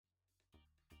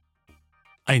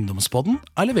Eiendomspodden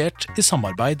levert i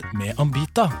samarbeid med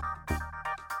Ambita.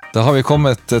 Da har vi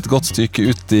kommet et godt stykke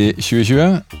ut i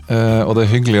 2020, og det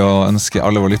hyggelig å ønske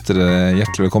alle våre lyttere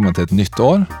hjertelig velkommen til et nytt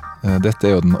år.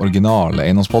 Dette jo den originale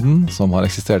Eiendomspodden som har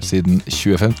eksistert siden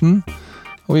 2015,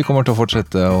 og vi kommer til å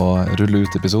fortsette å rulle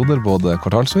ut episoder både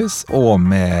kvartalsvis og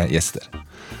med gjester.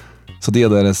 Så de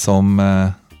av dere som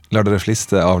lar dere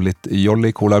fliste av litt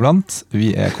Jolly Cola iblant,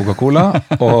 vi Coca-Cola,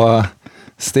 og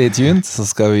stay tuned, så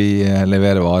skal vi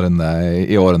levere varene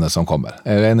i årene som kommer.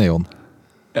 Er du enig, Jon?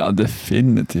 Ja,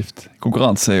 definitivt.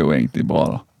 Konkurranse jo egentlig bra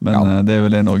da, men det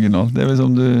vel en original. Det vel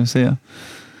som du sier.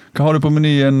 Hva har du på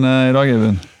menyen i dag,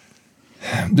 Even?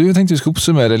 Du tenkte vi skulle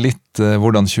oppsummere litt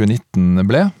hvordan 2019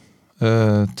 ble.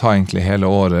 Ta egentlig hele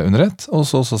året under ett, og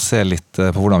så se litt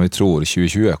på hvordan vi tror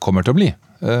 2020 kommer til å bli.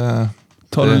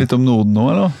 Ta det litt om Norden nå,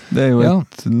 eller? Det jo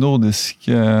et nordisk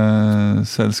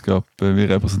selskap vi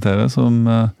representerer,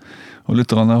 og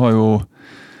lytterne har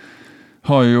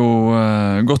jo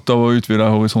godt av å utvide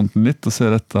horisonten litt og se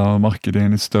dette markedet i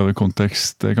en litt større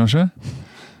kontekst, kanskje?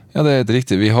 Ja, det helt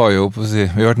riktig. Vi har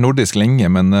vært nordisk lenge,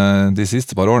 men de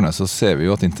siste par årene så ser vi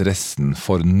jo at interessen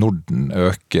for Norden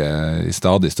øker i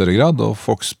stadig større grad, og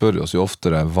folk spør oss jo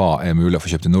oftere hva mulig å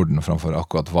få kjøpt i Norden, framfor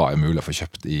akkurat hva mulig å få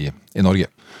kjøpt i Norge.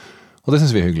 Og det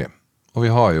synes vi hyggelig. Og vi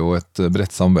har jo et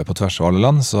bredt samarbeid på tvers av alle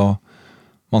land, så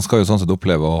man skal jo sånn sett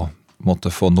oppleve å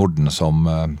måtte få Norden som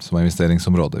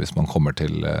investeringsområde hvis man kommer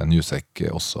til Newsec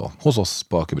også hos oss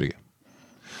på Aker Brygge.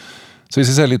 Så hvis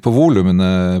vi ser litt på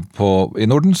volumene i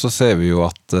Norden, så ser vi jo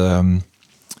at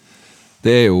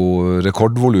det jo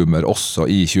rekordvolumer også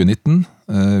i 2019.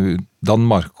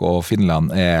 Danmark og Finland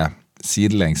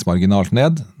sidelengs marginalt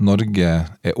ned. Norge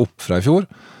opp fra i fjor.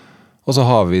 Og så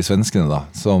har vi svenskene da,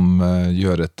 som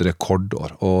gjør et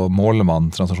rekordår. Og måler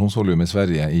man transaksjonsvolum i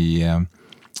Sverige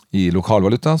i lokal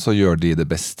valuta, så gjør de det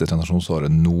beste transaksjonsåret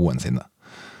noensinne.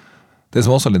 Det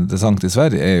som også er litt interessant i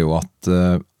Sverige jo at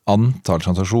antall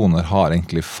transaksjoner har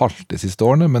egentlig falt de siste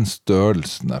årene, men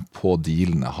størrelsene på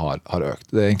dealene har økt.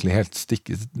 Det egentlig helt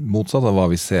stikk motsatt av hva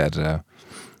vi ser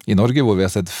i Norge, hvor vi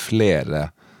har sett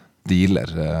flere dealer,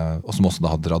 og som også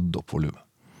da har dratt opp volumet.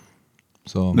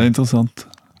 Det interessant.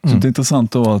 Så det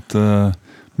interessant også at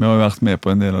vi har vært med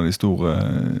på en del av de store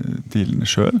dealene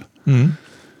selv.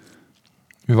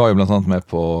 Vi var jo blant annet med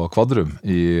på Kvadrum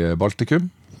i Baltikum.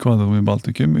 Kvadrum i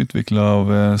Baltikum, utviklet av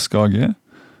Skage.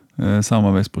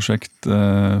 Samarbeidsprosjekt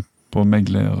på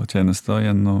megler og tjenester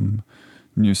gjennom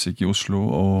Newsec i Oslo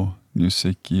og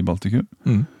Newsec i Baltikum.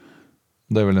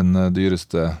 Det vel den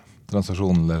dyreste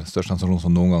transaksjonen, eller største transaksjonen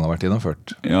som noen gang har vært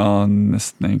gjennomført? Ja,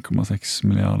 nesten 1,6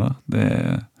 milliarder. Det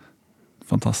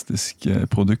fantastisk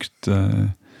produkt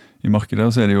i markedet,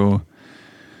 og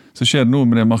så skjer det noe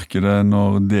med det markedet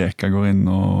når Deka går inn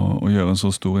og gjør en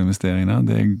så stor investering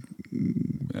der.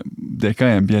 Deka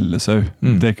en bjellesau.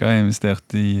 Deka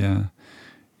investert i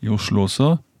Oslo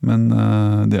også, men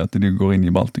det at de går inn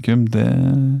i Baltikum, det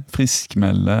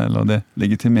friskmelder, eller det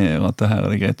legitimerer at det her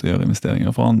det greit å gjøre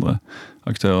investeringer for andre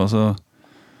aktører. Så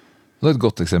det et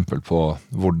godt eksempel på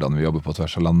hvordan vi jobber på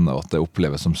tvers av landet, og at det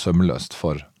oppleves som sømløst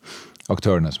for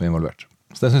aktørene som involvert.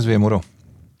 Så det synes vi moro.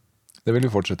 Det vil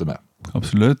vi fortsette med.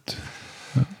 Absolutt.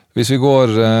 Ja. Hvis vi går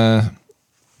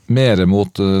mer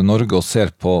mot Norge og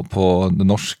ser på det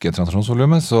norske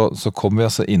transaksjonsvolumet, så kommer vi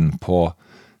altså inn på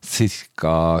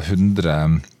cirka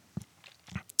 100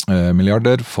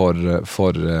 milliarder for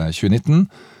 2019,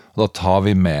 og da tar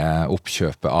vi med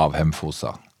oppkjøpet av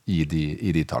Hemfosa i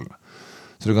de tallene.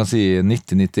 Så du kan si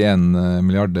 90-91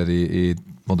 milliarder i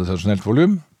tradisjonelt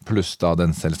volum, pluss da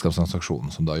den selskapstransaksjonen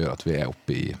som da gjør at vi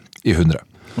oppe i 100.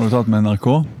 Har du tatt med NRK?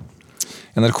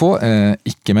 NRK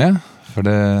ikke med, for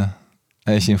det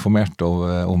ikke informert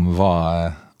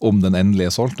om den endelige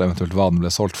solgt, eventuelt hva den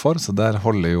ble solgt for, så der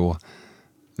holder jo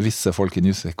visse folk i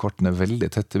Newsec-kortene veldig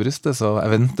tett i brystet, så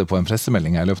jeg venter på en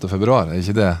pressemelding i løpet av februar,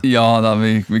 ikke det? Ja,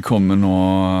 vi kommer nå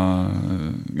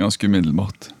ganske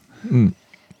umiddelbart.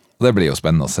 Det blir jo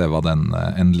spennende å se hva den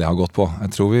endelig har gått på.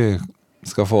 Jeg tror vi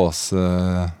skal få oss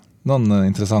noen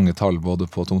interessante tall både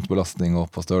på tomtbelastning og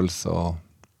på størrelse, og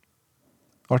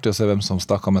artig å se hvem som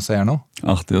stakk av med seier nå.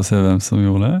 Artig å se hvem som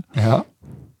gjorde det. Ja,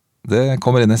 det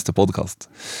kommer i neste podcast.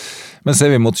 Men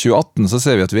ser vi mot 2018, så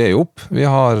ser vi at vi opp. Vi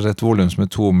har et volum som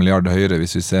 2 milliarder høyere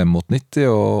hvis vi ser mot 90,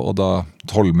 og da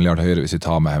 12 milliarder høyere hvis vi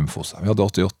tar med Hemfosa. Vi hadde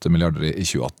 88 milliarder i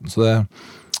 2018, så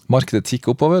markedet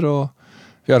tikker oppover, og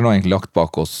vi har nå egentlig lagt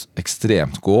bak oss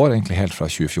ekstremt gode år, egentlig helt fra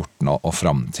 2014 og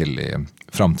fram til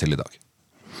i dag.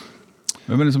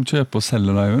 Hvem det som kjøper og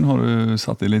selger deg? Har du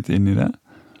satt deg litt inn i det?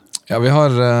 Ja,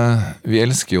 vi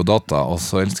elsker jo data, og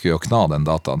så elsker vi å kna den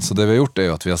dataen. Så det vi har gjort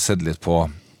jo at vi har sett litt på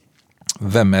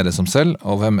hvem er det som selger,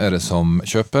 og hvem er det som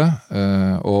kjøper.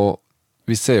 Og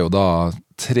vi ser jo da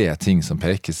 3 ting som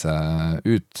peker seg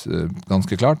ut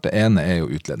ganske klart. Det ene er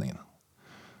jo utledningene.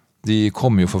 De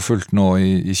kom jo for fullt nå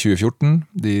i 2014.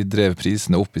 De drev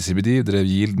prisene opp i CBD, drev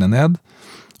yieldene ned,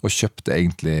 og kjøpte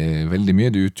egentlig veldig mye.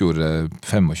 De utgjorde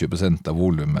 25% av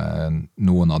volumet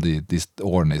noen av de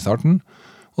årene i starten.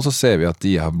 Og så ser vi at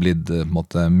de har blitt på en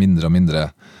måte, mindre og mindre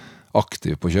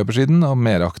aktiv på kjøpersiden og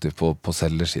mer aktiv på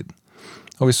selgersiden.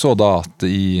 Og vi så da at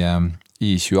i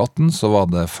 2018 så var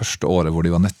det første året hvor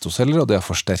de var nettoselgere, og det har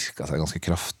forsterket seg ganske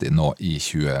kraftig nå i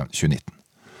 2019.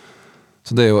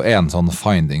 Så det er jo en sånn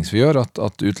findings vi gjør,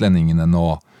 at utlendingene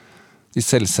nå, de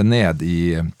selger seg ned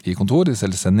i kontor, de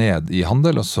selger seg ned i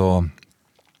handel, og så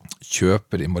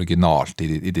kjøper de marginalt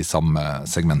i de samme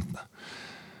segmentene.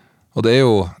 Og det er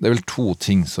vel 2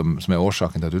 ting som er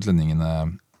årsaken til at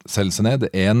utlendingene selger seg ned.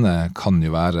 Det ene kan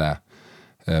jo være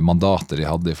mandater de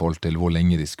hadde i forhold til hvor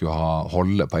lenge de skulle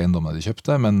holde på eiendommene de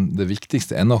kjøpte, men det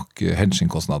viktigste er nok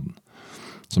hedging-kostnaden,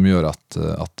 som gjør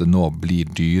at det nå blir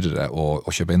dyrere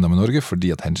å kjøpe eiendom i Norge, fordi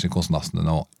at hedging-kostnadene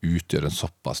nå utgjør en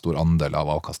såpass stor andel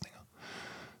av avkastningen.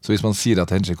 Så hvis man sier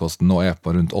at hedging-kosten nå er på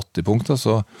rundt 80 punkter,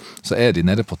 så er de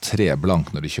nede på 3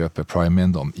 blank når de kjøper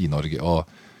prime-eiendom i Norge, og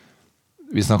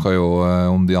vi snakket jo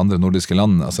om de andre nordiske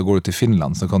landene, altså går du til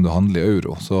Finland så kan du handle i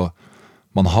euro, så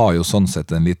man har jo sånn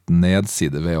sett en liten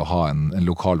nedside ved å ha en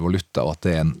lokal valuta, og at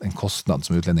det er en kostnad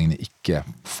som utlendingene ikke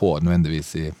får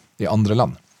nødvendigvis i andre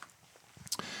land.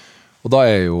 Og da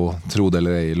er jo, tro det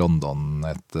eller ei, i London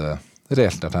et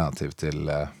reelt alternativ til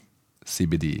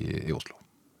CBD i Oslo.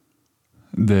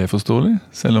 Det er forståelig,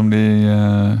 selv om de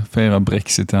feirer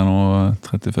Brexit her nå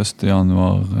 31.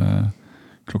 januar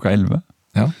klokka 11.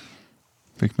 Ja.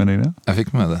 Fikk med deg det? Jeg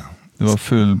fikk med det. Det var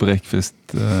full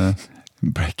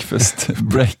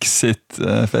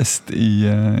Brexit-fest i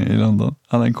London.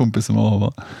 Jeg hadde en kompis som var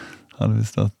over. Hadde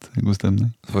visst hatt god stemning.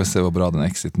 Så får vi se hvor bra den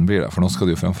exiten blir da, for nå skal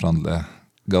de jo fremforhandle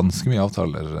ganske mye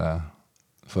avtaler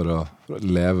for å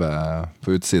leve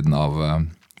på utsiden av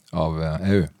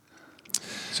EU.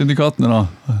 Syndikatene da?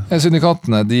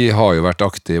 Syndikatene de har jo vært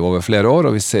aktive over flere år,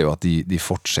 og vi ser jo at de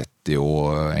fortsetter jo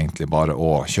egentlig bare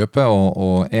å kjøpe,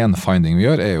 og en finding vi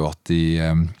gjør er jo at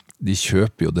de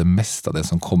kjøper jo det meste av det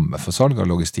som kommer for salg av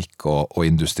logistikk og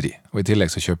industri, og i tillegg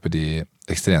så kjøper de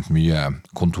ekstremt mye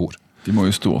kontor. De må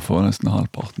jo stå for nesten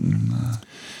halvparten.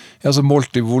 Ja, så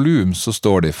målt i volum så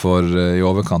står de for i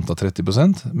overkant av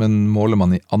 30%, men måler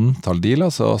man i antall dealer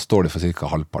så står de for cirka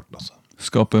halvparten altså.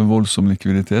 Skape en voldsom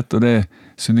likviditet, og det er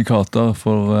syndikater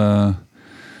for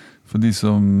de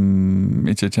som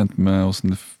ikke er kjent med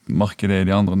hvordan markedet er i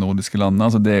de andre nordiske landene.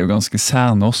 Altså, det er jo ganske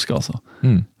særnorsk, altså.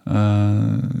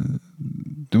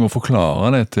 Du må forklare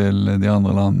det til de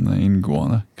andre landene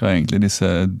inngående, hva egentlig disse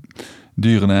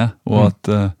dyrene er, og at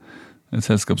et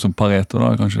selskap som Pareto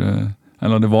da, kanskje,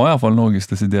 eller det var i hvert fall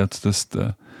Norges desidert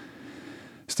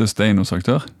største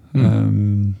eiendomsaktør,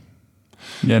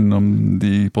 gjennom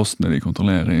de postene de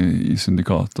kontrollerer i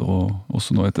syndikater og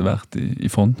også nå etter hvert i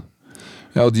fond.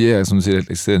 Ja, og de er som du sier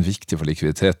ekstremt viktige for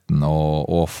likviditeten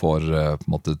og for på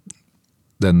en måte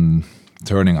den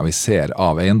turningen vi ser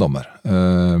av eiendommer.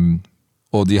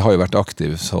 Og de har jo vært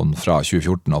aktive sånn fra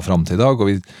 2014 og frem til i dag, og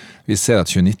vi ser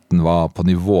at 2019 var på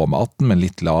nivå med 18, men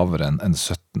litt lavere enn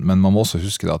 17. Men man må også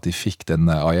huske at de fikk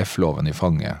denne AIF-loven i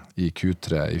fanget i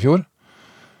Q3 i fjor.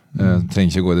 Jeg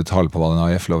trenger ikke gå i detalj på hva den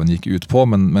AIF-loven gikk ut på,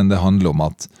 men det handler om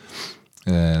at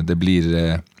det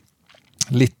blir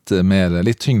litt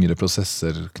tyngre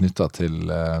prosesser knyttet til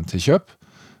kjøp,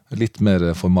 litt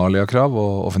mer formalia-krav,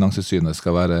 og Finanstilsynet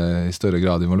skal være i større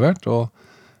grad involvert, og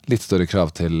litt større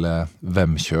krav til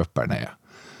hvem kjøperne er.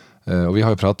 Og vi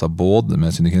har jo pratet både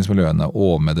med syndikeringsmiljøene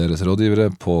og med deres rådgivere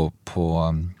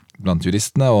blant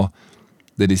juristene, og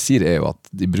det de sier er jo at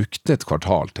de brukte et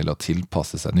kvartal til å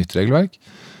tilpasse seg nytt regelverk.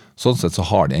 Sånn sett så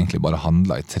har de egentlig bare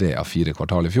handlet i 3 av 4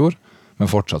 kvartal i fjor,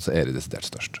 men fortsatt så er de desidert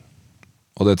størst.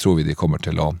 Og det tror vi de kommer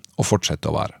til å fortsette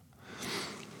å være.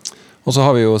 Og så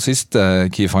har vi jo siste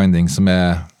key finding som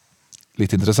er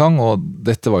litt interessant, og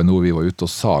dette var jo noe vi var ute og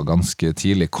sa ganske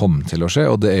tidlig kom til å skje,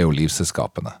 og det er jo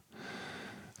livselskapene.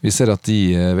 Vi ser at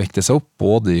de vekter seg opp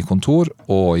både i kontor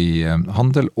og i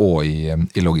handel og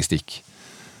i logistikk.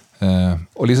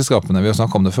 Og livselskapene, vi har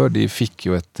snakket om det før, de fikk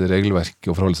jo et regelverk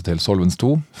å forholde seg til Solvens 2,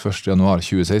 1. januar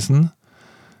 2016.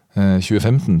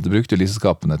 2015 brukte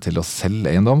livselskapene til å selge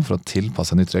eiendom for å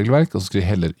tilpasse nytt regelverk, og så skulle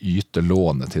de heller yte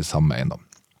lånet til samme eiendom.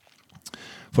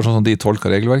 For sånn som de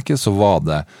tolket regelverket, så var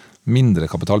det mindre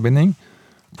kapitalbinding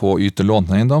på å yte lån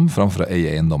til eiendom framfor å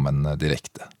eie eiendommen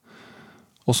direkte.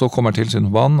 Og så kommer tilsynet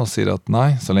på banen og sier at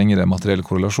nei, så lenge det materiell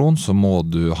korrelasjon, så må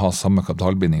du ha samme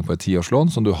kapitalbindning på et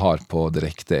 10-årslån som du har på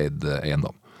direkteeid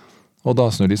eiendom. Og da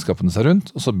snur liskappene seg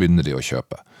rundt, og så begynner de å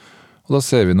kjøpe. Og da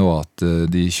ser vi nå at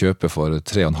de kjøper for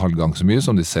 3,5 ganger så mye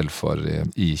som de selger for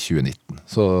i 2019.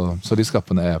 Så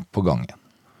liskappene er på gang igjen.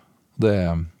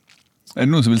 Er det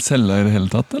noen som vil selge i det hele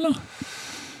tatt, eller?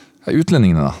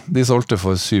 Utlendingene da, de solgte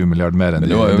for 7 milliarder mer enn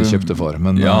de kjøpte for.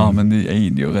 Men de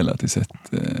eide jo relativt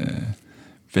sett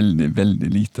veldig, veldig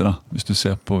lite da. Hvis du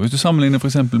sammenligner for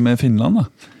eksempel med Finland da,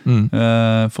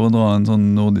 for å dra en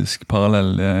sånn nordisk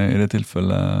parallell i det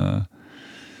tilfellet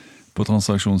på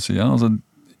transaksjonssiden. Altså,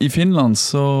 i Finland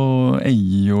så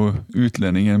eier jo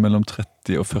utlendingen mellom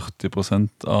 30 og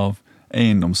 40% av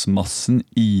eiendomsmassen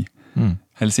i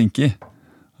Helsinki.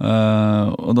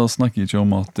 Og da snakker jeg ikke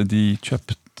om at de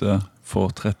kjøpte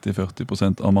for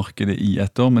 30-40% av markedet i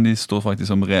et år, men de står faktisk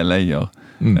som reell eier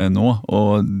nå.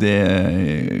 Og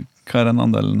hva er den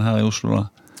andelen her i Oslo da?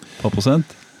 Par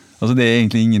prosent? Altså det er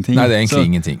egentlig ingenting. Nei, det er egentlig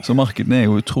ingenting. Så markedene er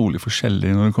jo utrolig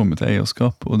forskjellige når det kommer til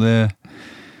eierskap, og det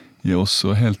gir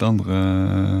også helt andre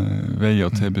veier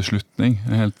til beslutning.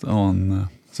 Helt annen...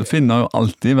 Så Finn har jo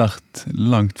alltid vært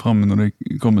langt fremme når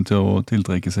det kommer til å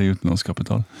tiltrekke seg utenlandsk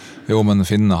kapital. Jo, men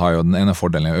Finnene har jo den ene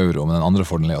fordelen i euro, men den andre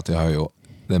fordelen er at de har jo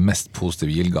det mest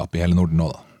positive yieldgap i hele Norden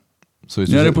nå da.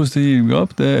 Ja, det er positive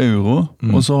yieldgap, det er euro,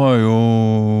 og så har jo...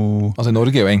 Altså i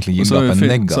Norge er jo egentlig yieldgapet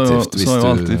negativt. Så har jo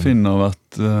alltid Finner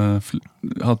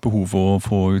hatt behov for å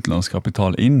få utenlandsk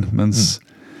kapital inn, mens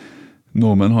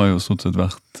nordmenn har jo stort sett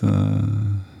vært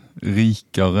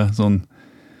rikere, sånn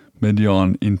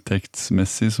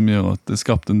medianinntektsmessig, som gjør at det er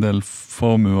skapt en del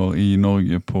formuer i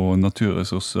Norge på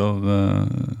naturressurser,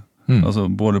 altså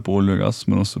både på olje og gass,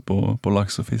 men også på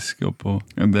laks og fisk, og på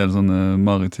en del sånne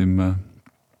maritime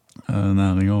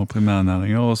næringer og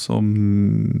primærnæringer, og som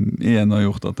igjen har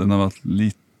gjort at den har vært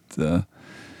litt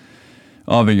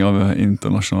avhengig av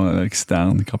internasjonal eller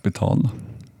ekstern kapital.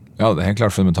 Ja, det er helt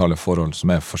klart fundamentale forhold som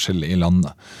er forskjellige i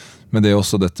landet. Men det er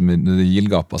også dette med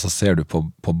yieldgap, altså ser du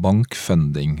på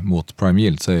bankfunding mot prime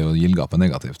yield, så er jo yieldgapet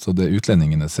negativt. Så det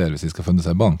utlendingene ser hvis de skal funde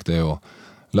seg bank, det er jo,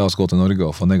 la oss gå til Norge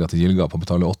og få negativ yieldgap og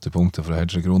betale 80 punkter for å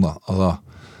hedge kroner. Altså,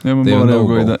 ja, men bare det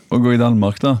å gå i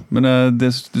Danmark da. Men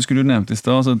det skulle du nevnt i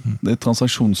sted, altså det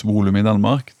transaksjonsvolumet i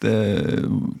Danmark, det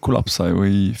kollapset jo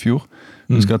i fjor.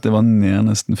 Husk at det var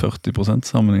ned nesten 40%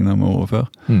 sammenlignet med året før.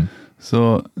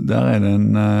 Så der er det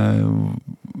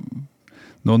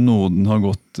når Norden har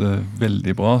gått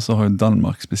veldig bra, så har jo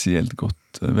Danmark spesielt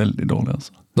gått veldig dårlig.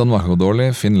 Altså. Danmark har gått dårlig,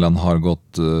 Finland har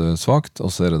gått svagt, og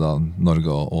så er det da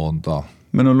Norge og da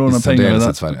men å låne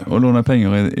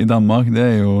penger i Danmark, det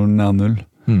er jo nær null.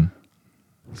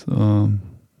 Så...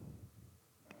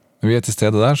 Vi er til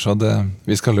stede der, så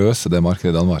vi skal løse det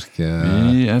markedet i Danmark.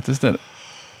 Vi er til stede.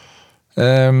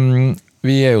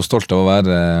 Vi er jo stolt av å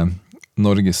være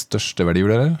Norges største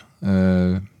verdivurderer.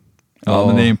 Ja,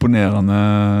 men det er imponerende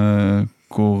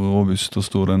hvor robust og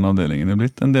stor den avdelingen er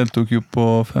blitt. En del tok jo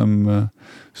på 5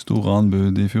 store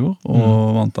anbud i fjor,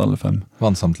 og vant alle 5.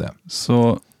 Vant samtlige.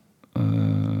 Så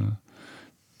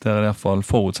det er i hvert fall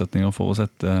forutsetninger for å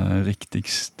sette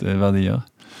riktigst verdier.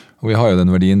 Og vi har jo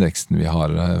den verdiindeksen vi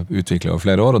har utviklet over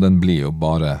flere år, og den blir jo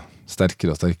bare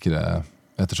sterkere og sterkere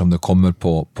ettersom det kommer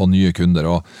på nye kunder,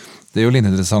 og det er jo litt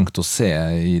interessant å se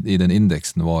i den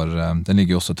indeksen vår, den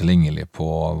ligger jo også tilgjengelig på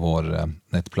vår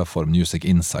nettplattform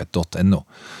newsecinsight.no.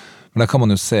 Men der kan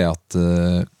man jo se at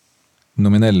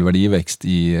nominell verdivekst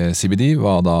i CBD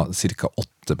var da cirka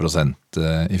 8%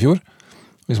 i fjor.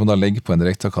 Hvis man da legger på en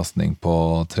direkteavkastning på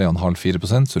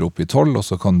 3,5-4%, så er det oppe i 12%, og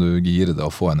så kan du gire det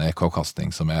og få en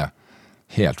EK-avkastning som er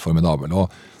helt formidabel. Og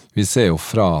vi ser jo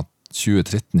fra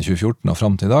 2013-2014 og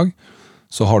frem til i dag,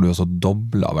 så har du også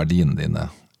doblet verdiene dine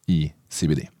i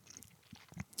CBD.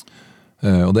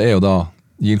 Og det er jo da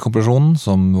yield-kompresjonen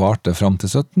som varte frem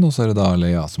til 17, og så er det da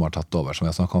leia som har tatt over, som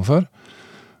jeg snakket om før.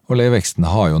 Og leieveksten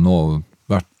har jo nå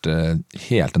vært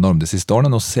helt enorm de siste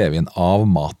årene. Nå ser vi en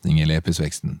avmatning i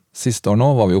leieprisveksten. Siste år nå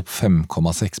var vi opp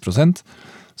 5,6%,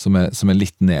 som er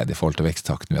litt ned i forhold til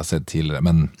veksttakten vi har sett tidligere,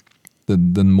 men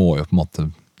den må jo på en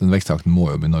måte, den veksttakten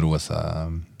må jo begynne å roe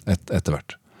seg etter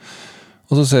hvert.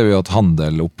 Og så ser vi at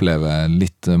handel opplever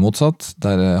litt motsatt.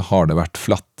 Der har det vært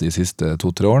flatt de siste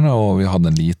 2-3 årene, og vi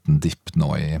hadde en liten dipp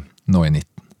nå i 19.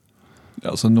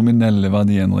 Ja, så nominelle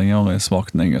verdiendringer er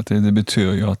svagt negativt. Det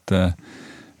betyr jo at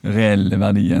reelle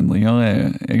verdiendringer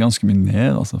er ganske mye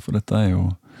ned, altså, for dette er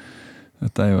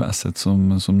jo asset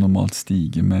som normalt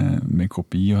stiger med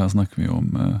kopi, og her snakker vi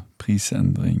om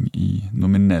prisendring i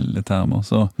nominelle termer,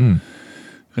 så...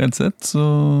 Rett sett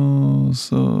så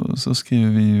skriver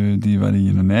vi jo de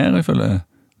verdiene ned, ifølge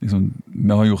liksom,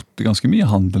 vi har gjort ganske mye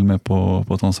handel med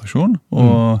på transaksjon,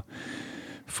 og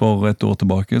for et år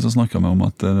tilbake så snakket vi om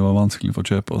at det var vanskelig for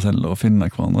kjøper og selger å finne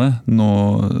hverandre. Nå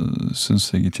synes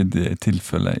jeg ikke det er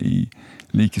tilfellet i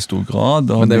like stor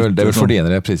grad. Men det er vel fordi en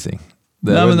reprising?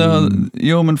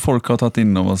 Men folk har tatt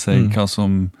inn over seg hva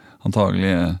som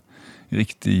antagelig er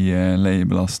riktig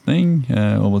leiebelastning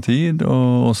over tid,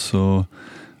 og også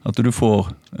at du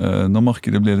får, når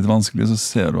markedet blir litt vanskelig, så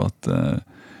ser du at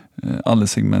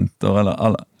alle segmenter, eller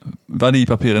alle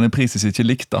verdipapirene prises ikke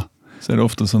likt da. Så er det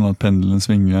ofte sånn at pendelen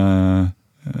svinger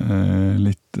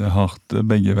litt hardt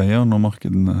begge veier når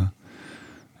markedene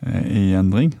er i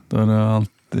endring. Da er det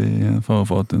alltid en fare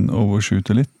for at en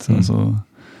overshooter litt, altså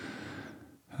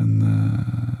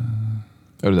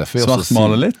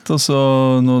svartmaler litt, og så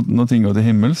når ting går til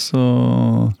himmel, så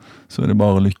er det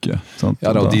bare lykke. Sant?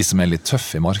 Ja, det er jo de som er litt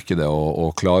tøffe i markedet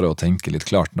og klarer å tenke litt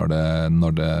klart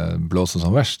når det blåser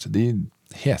som verst. De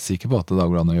helt sikker på at det da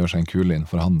går an å gjøre seg en kule inn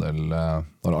for handel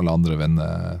når alle andre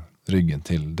vender ryggen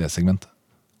til det segmentet.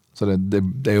 Så det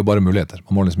er jo bare muligheter.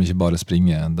 Man må liksom ikke bare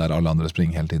springe der alle andre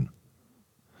springer hele tiden.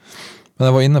 Men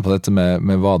jeg var inne på dette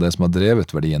med hva det er som har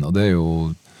drevet verdien, og det er jo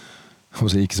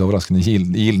ikke så overraskende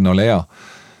Yielden og Lea.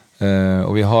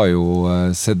 Og vi har jo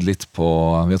sett litt på,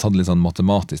 vi har tatt litt sånn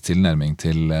matematisk tilnærming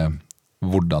til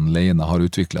hvordan leiene har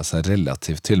utviklet seg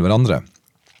relativt til hverandre.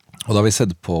 Og da har vi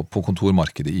sett på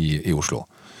kontormarkedet i Oslo.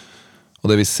 Og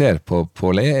det vi ser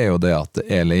på leie er jo det at det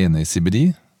er leiene i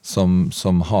CBD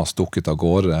som har stukket av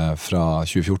gårde fra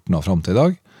 2014 og frem til i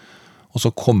dag, og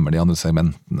så kommer de andre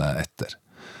segmentene etter.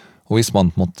 Og hvis man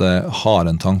på en måte har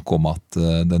en tanke om at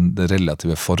det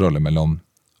relative forholdet mellom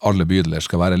alle bydeler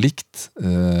skal være likt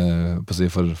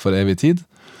for evig tid,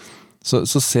 så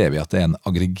ser vi at det er en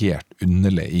aggregert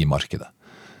underleie i markedet.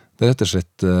 Det er rett og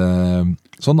slett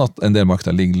sånn at en del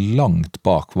markeder ligger langt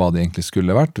bak hva det egentlig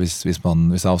skulle vært hvis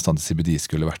avstand til CBD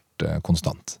skulle vært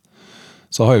konstant.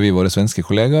 Så har jo vi våre svenske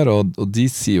kollegaer, og de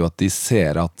sier jo at de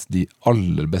ser at de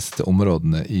aller beste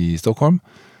områdene i Stockholm,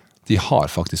 de har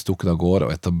faktisk stukket av gårde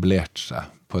og etablert seg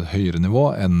på et høyere nivå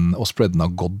og spreaden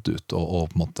har gått ut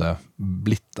og på en måte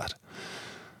blitt der.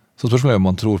 Så spørsmålet er om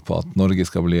man tror på at Norge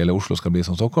skal bli, eller Oslo skal bli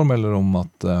som Stockholm, eller om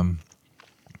at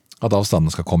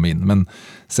avstanden skal komme inn. Men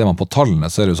ser man på tallene,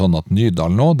 så er det jo sånn at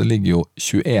Nydalen nå, det ligger jo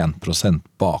 21%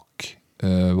 bak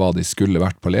hva de skulle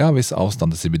vært på Lea hvis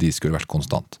avstanden til CBD skulle vært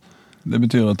konstant. Det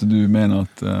betyr at du mener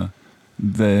at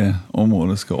det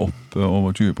området skal opp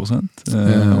over 20%,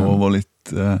 over litt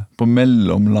på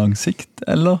mellomlang sikt,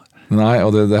 eller? Nei,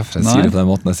 og det er derfor jeg sier det på den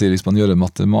måten. Jeg sier hvis man gjør en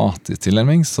matematisk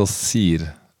tilnærming, så gir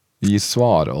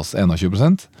svaret oss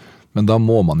 21%, men da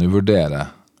må man jo vurdere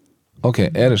ok,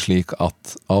 er det slik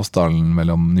at avstanden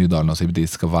mellom Nydalen og CBD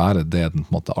skal være det den på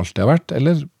en måte alltid har vært,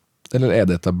 eller er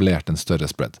det etablert en større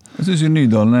spread? Jeg synes jo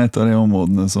Nydalen er et av de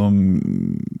områdene som,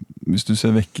 hvis du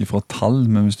ser vekk fra tall,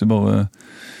 men hvis du bare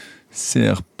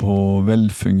ser på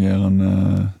velfungerende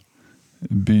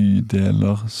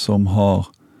bydeler som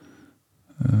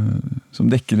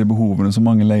dekker de behovene som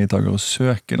mange leietagere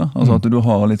søker da. Altså at du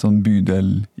har litt sånn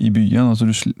bydel i byen, altså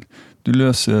du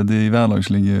løser de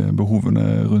hverdagslige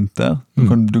behovene rundt der.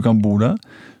 Du kan bo der.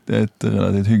 Det er et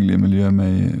relativt hyggelig miljø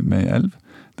med elv.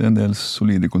 Det er en del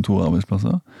solide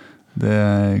kontorarbeidsplasser. Det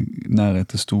er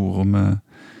nærhet til store med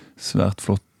svært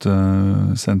flott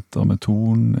senter med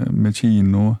ton, med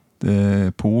kino, det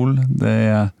er pool, det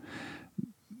er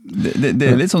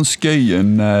litt sånn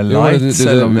skøyen light,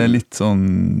 selv om det er litt sånn...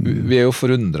 Vi er jo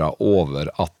forundret over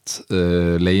at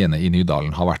leiene i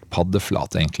Nydalen har vært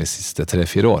paddeflat egentlig de siste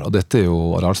 3-4 år, og dette er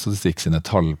jo Arealstatistikk sine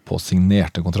tall på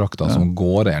signerte kontrakter som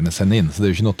gårdeierne sender inn, så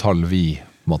det er jo ikke noe tall vi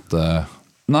måtte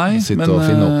sitte og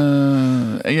finne opp.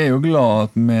 Jeg er jo glad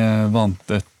at vi vant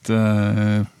et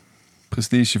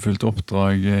prestisjefullt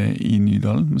oppdrag i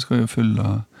Nydalen. Vi skal jo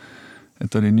fylle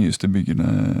et av de nyeste byggene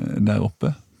der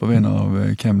oppe, på vegne av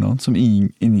Kemneren, som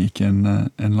inngikk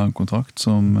en lang kontrakt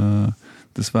som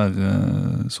dessverre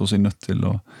så seg nødt til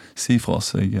å si fra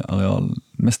seg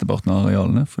mesteparten av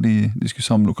arealene, fordi de skulle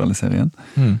samlokalisere igjen.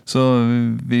 Så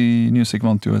Newsec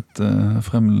vant jo et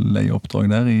fremleieoppdrag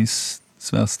der i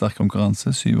svært sterk konkurranse,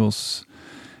 7 års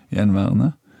gjenværende.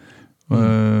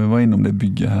 Var innom det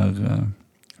bygget her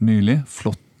nylig.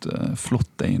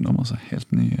 Flott eiendom, altså helt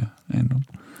ny eiendom.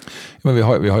 Men vi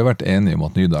har jo vært enige om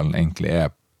at Nydalen egentlig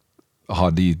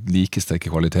har de like sterke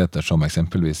kvaliteter som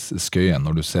eksempelvis Skøyen,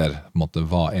 når du ser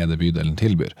hva er det bydelen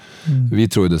tilbyr. Vi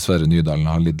tror dessverre Nydalen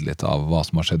har lidd litt av hva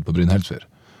som har skjedd på Brynhildsfyr,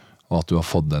 og at du har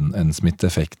fått en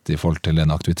smitteeffekt i forhold til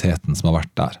den aktiviteten som har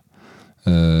vært der.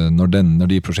 Når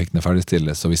de prosjektene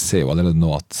ferdigstilles, så vi ser jo allerede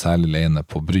nå at særlig leiene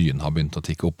på Bryn har begynt å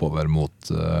tikke oppover mot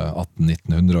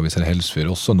 1800-1900, og vi ser Helsfyr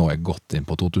også nå godt inn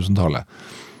på 2000-tallet.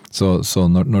 Så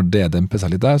når det demper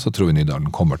seg litt der, så tror vi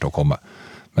Nydalen kommer til å komme.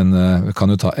 Men vi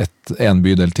kan jo ta en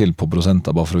bydel til på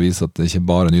prosenter, bare for å vise at det ikke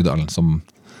bare Nydalen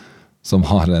som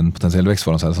har en potensiell vekst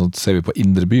foran seg. Så ser vi på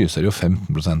Indre by, så er det jo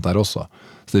 15% der også.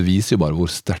 Så det viser jo bare hvor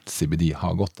sterkt CBD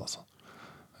har gått, altså.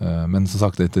 Men som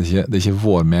sagt, det er ikke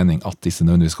vår mening at disse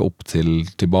nødvendigvis skal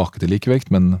tilbake til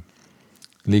likevekt, men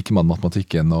liker man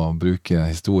matematikken og bruker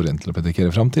historien til å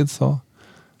predikere fremtid, så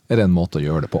er det en måte å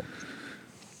gjøre det på.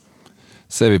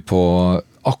 Ser vi på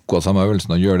akkurat samme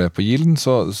øvelsen og gjør det på yielden,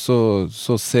 så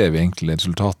ser vi egentlig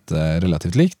resultatet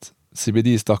relativt likt.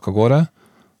 CBD stakk av gårde,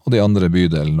 og de andre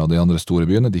bydelene og de andre store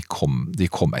byene, de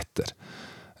kom etter.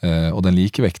 Og den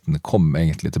likevekten kom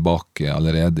egentlig tilbake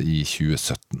allerede i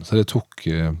 2017. Så det tok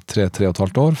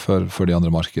 3,5 år før de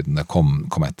andre markedene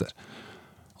kom etter.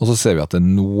 Og så ser vi at det er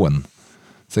noen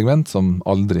segment som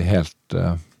aldri helt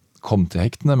kom til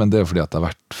hektene, men det er fordi at det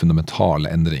har vært fundamentale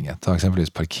endringer. Ta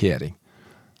eksempelvis parkering.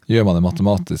 Gjør man en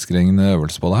matematisk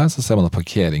regneøvelse på det her, så ser man at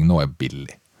parkering nå er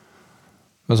billig.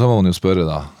 Men så må man jo spørre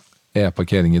da, er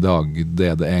parkering i dag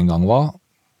det en gang var?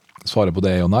 Svaret på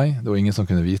det er jo nei. Det var ingen som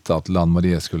kunne vite at Lan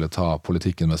Marie skulle ta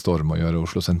politikken med storm og gjøre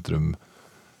Oslo sentrum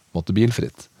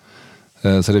bilfritt.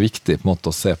 Så det er viktig på en måte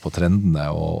å se på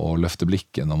trendene og løfte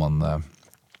blikket når man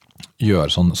gjør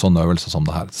sånne øvelser som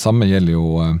det her. Samme gjelder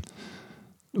jo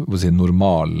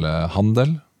normal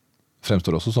handel.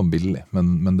 Fremstår også som billig,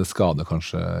 men det skal det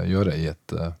kanskje gjøre i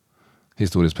et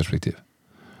historisk perspektiv.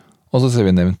 Og så ser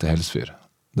vi nevnte Helsfyr.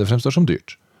 Det fremstår som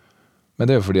dyrt. Men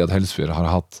det er jo fordi at Helsfyr har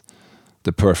hatt the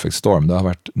perfect storm. Det har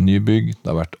vært nybygg, det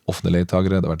har vært offentlige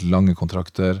leietagere, det har vært lange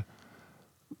kontrakter.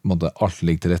 Alt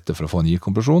ligger til rette for å få en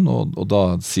yield-kompresjon, og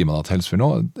da sier man at Helsfyr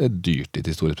nå er dyrt i et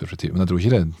historisk perspektiv. Men jeg tror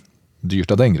ikke det er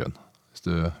dyrt av den grunn,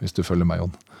 hvis du følger meg,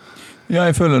 Jon. Ja,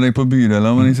 jeg følger deg på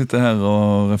bydeler, men jeg sitter her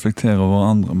og reflekterer over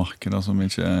andre markeder som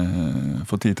jeg ikke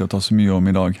får tid til å ta så mye om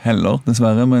i dag heller,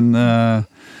 dessverre. Men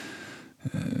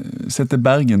sett til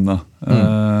Bergen da.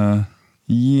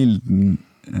 Yielden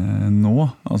nå,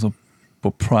 altså på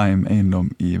prime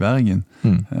eiendom i Bergen,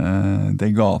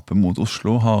 det gapet mot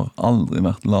Oslo har aldri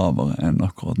vært lavere enn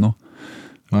akkurat nå.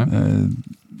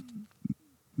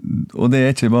 Og det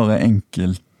er ikke bare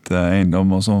enkelt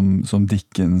eiendommer som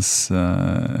Dickens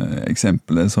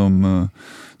eksempler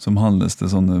som handles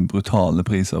til sånne brutale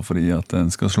priser fordi at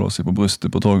den skal slå seg på brystet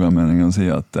på Torgallmenningen og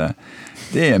si at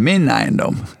det er min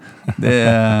eiendom.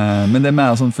 Men det er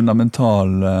mer sånn fundamental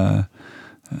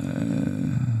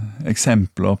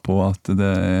eksempler på at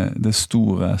det er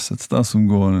store assets der som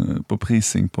går på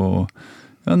prising på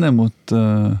ned mot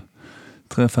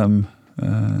 3-5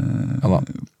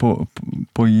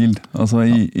 på yield, altså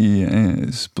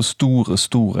på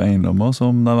store eiendommer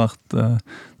som det har vært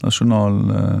nasjonal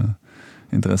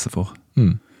interesse for.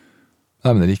 Nei,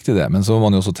 men det er riktig det, men så må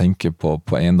man jo også tenke på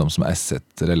eiendom som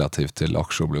asset relativt til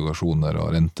aksjeobligasjoner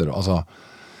og renter. Altså,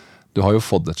 du har jo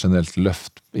fått et generelt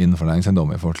løft innenfor næringseiendom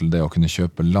i forhold til det å kunne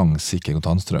kjøpe lang, sikker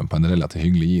kontantstrøm på en relativt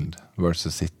hyggelig yield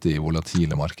versus sitte i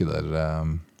volatile markeder.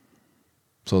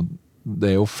 Så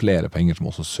det er jo flere penger som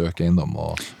også søker eiendom.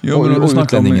 Når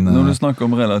du snakker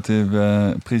om relativ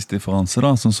prisdifferanse,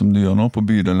 da, sånn som du gjør nå på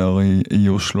bydeler i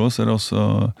Oslo, så er det også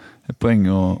et poeng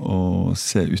å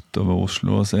se utover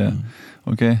Oslo og se,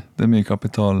 ok, det er mye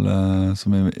kapital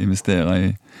som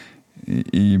investerer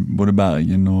i både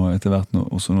Bergen og etter hvert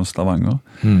også nå Stavanger.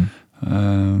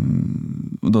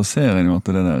 Og da ser jeg jo at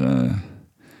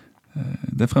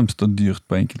det fremstår dyrt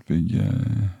på enkeltbygg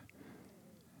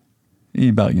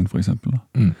i Bergen for eksempel.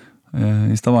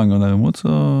 I Stavanger derimot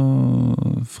så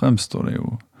fremstår det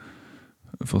jo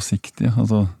forsiktig.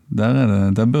 Altså, der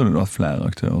burde det vært flere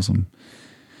aktører som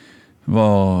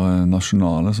var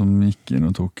nasjonale, som gikk inn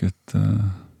og tok et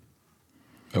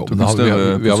Jo, men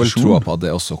vi har vel troa på at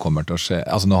det også kommer til å skje.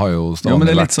 Altså, nå har jo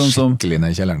Stavanger vært skikkelig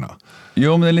ned i kjelleren da.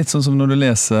 Jo, men det er litt sånn som når du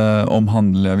leser om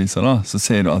handel i aviser da, så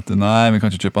sier du at nei, vi kan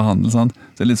ikke kjøpe handel, sant?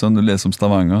 Det er litt sånn du leser om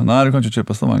Stavanger. Nei, du kan ikke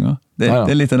kjøpe Stavanger. Det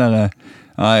er litt det der,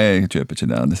 nei, jeg kjøper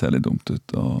ikke der, det ser litt dumt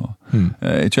ut.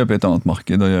 Jeg kjøper et annet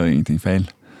marked, og gjør ingenting feil.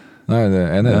 Nei, det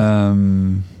er enig.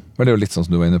 Men det er jo litt sånn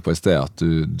som du var inne på i sted, at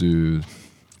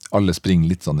alle springer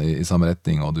litt sånn i samme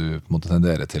retning, og du måtte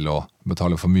tendere til å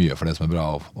betale for mye for det som er bra,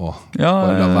 og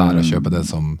bare la være å kjøpe det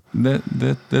som...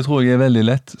 Det tror jeg er veldig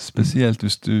lett, spesielt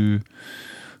hvis du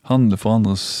handler for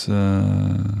andres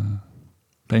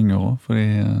penger også, fordi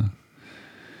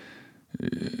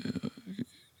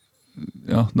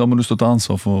da må du stå til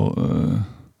ansvar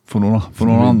for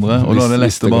noen andre, og da er det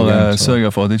Hvis lett det å går bare gærent, så- sørge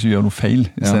for at de ikke gjør noe feil, I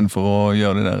Ja. stedet for å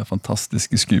gjøre de der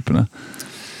fantastiske skupene.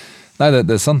 Nei,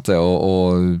 det er sant det,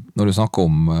 og når du snakker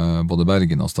om både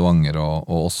Bergen og Stavanger og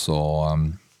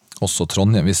også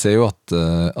Trondheim, vi ser jo at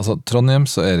altså Trondheim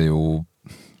så er det jo,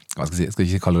 hva skal jeg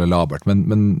ikke kalle det labert, men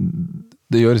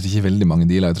det gjøres ikke veldig mange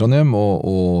dealer I Trondheim,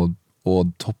 og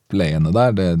toppleiene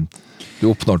der, du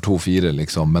oppnår 2-4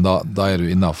 liksom, men da er du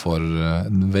innenfor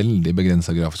en veldig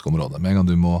begrenset grafisk område. Med en gang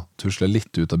du må tusle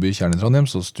litt ut av bykjernen I Trondheim,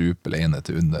 så stuper leiene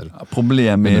til under. Ja,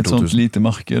 problemet I Under et sånt 2000. lite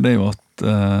marked er jo at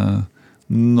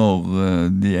når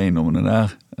de eiendommene der,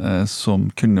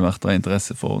 som kunne vært av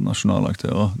interesse for nasjonale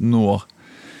aktører, når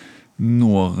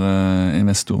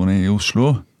investorene I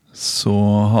Oslo, så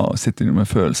sitter de med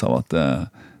følelse av at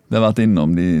det har vært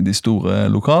innom de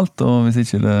store lokalt, og hvis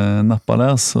ikke det napper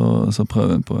der, så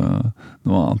prøver en på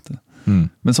noe annet.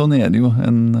 Men sånn er det jo.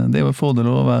 Det er jo en fordel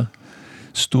å være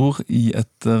stor I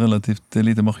et relativt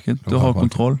lite marked. Du har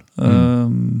kontroll.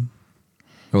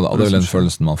 Jo da, og det er vel den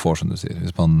følelsen man får, som du sier.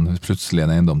 Hvis plutselig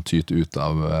en eiendom tyter ut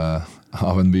av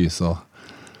en by, så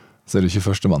er det ikke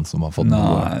førstemann som har fått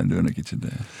noe. Nei, du er nok ikke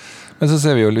det. Men så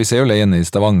ser vi ser jo leiene I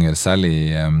Stavanger,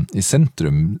 særlig I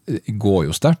sentrum, går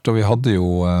jo sterkt, og vi hadde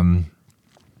jo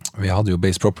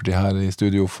Base Property her I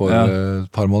studio for et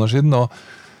par måneder siden, og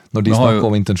når de snakker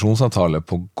om intensjonsavtale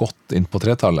på godt inn på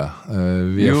 3-tallet,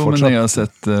 vi jo, fortsatt... men jeg har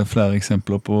sett flere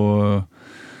eksempler på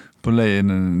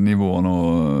leienivåer nå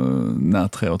nær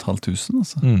 3.500,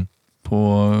 altså.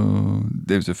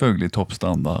 Det er jo selvfølgelig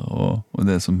toppstandard og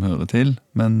det som hører til,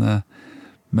 men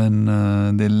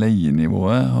det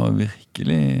leienivået er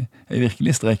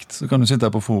virkelig strekt. Så kan du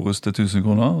sitte på Forus til 1.000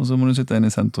 kroner, og så må du sitte inn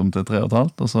I sentrum til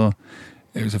 3,5, og så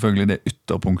er jo selvfølgelig det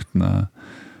ytterpunktene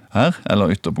her,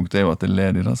 eller ytterpunktet jo at det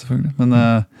ledig da, selvfølgelig, men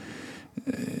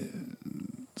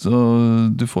så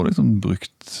du får liksom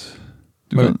brukt...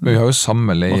 Men vi har jo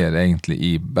samme leier egentlig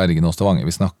I Bergen og Stavanger.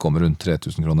 Vi snakker om rundt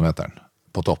 3.000 kroner meteren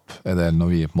på topp. Det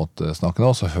når vi på en måte snakker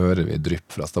nå, så hører vi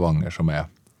drypp fra Stavanger som er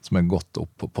godt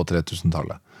opp på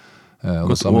 3.000-tallet.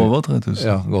 Gått over 3.000?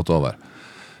 Ja, gått over.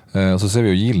 Og så ser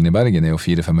vi jo Yielden I Bergen jo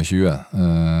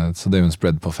 4,25, så det jo en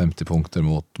spread på 50 punkter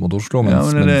mot Oslo. Ja,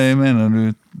 men det jeg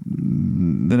mener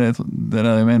det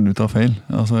der jeg mener du tar feil.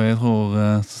 Altså, jeg tror,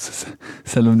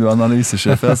 selv om du er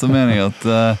analysesjef her, så mener jeg at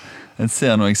jeg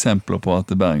ser noen eksempler på at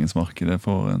Bergensmarkedet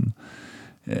får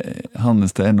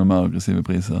handles til enda mer aggressive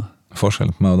priser.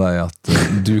 Forskjellen på meg og deg er at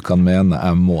du kan mene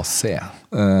jeg må se.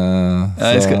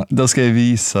 Da skal jeg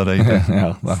vise deg det.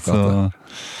 Ja, det så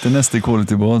til neste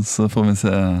quality board så får vi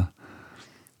se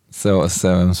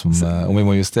hvem som, om vi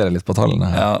må justere litt på tallene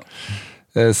her. Ja.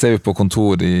 Ser vi på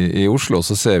kontor I Oslo,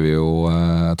 så ser vi jo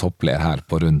toppleier her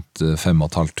på rundt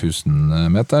 5.500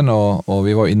 meteren, og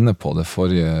vi var inne på det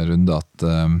forrige runde at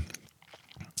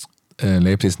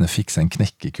leieprisene fikk seg en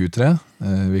knekk I Q3.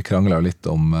 Vi kranglet jo litt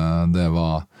om det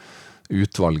var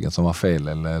utvalget som var feil,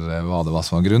 eller hva det var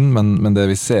som var grunnen, men det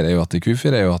vi ser jo at I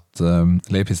Q4 jo at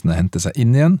leieprisene henter seg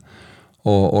inn igjen,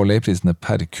 og leieprisene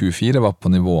per Q4 var på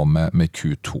nivå med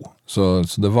Q2. Så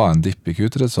det var en dipp I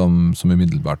Q3 som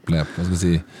umiddelbart ble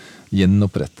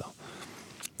gjenopprettet.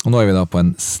 Og nå vi da på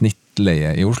en snittleie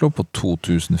I Oslo på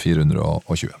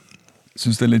 2.420.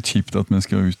 Synes det litt kjipt at vi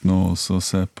skal ut nå og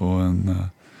se på en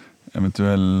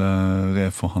eventuell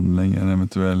reforhandling, en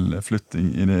eventuell flytting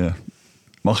I det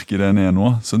markedet nå.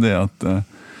 Så det at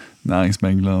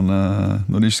næringsmeglerne,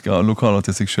 når de ikke skal ha lokaler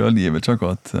til seg selv, de vel ikke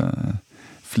akkurat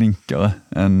flinkere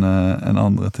enn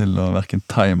andre til å hverken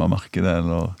time markedet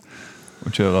eller å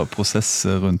kjøre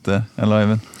prosesser rundt det, eller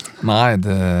Eivind? Nei,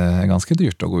 det ganske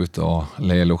dyrt å gå ut og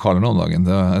leie lokaler noen dagen.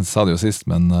 Jeg sa det jo sist,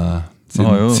 men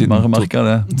siden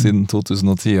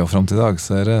 2010 og frem til I dag,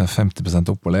 så det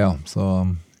 50% opp på leia. Så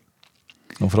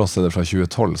og for oss det fra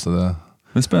 2012, så det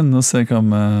er spennende å se hva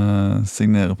vi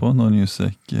signerer på når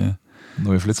Newsec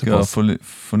skal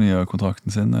fornye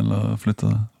kontrakten sin, eller flytte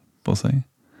på seg.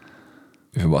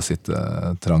 Vi får bare sitte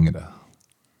trangere.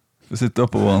 Vi sitter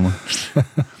oppe på hverandre.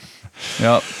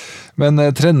 Ja. Men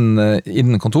trenden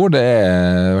innen kontor, det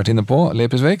vært inne på,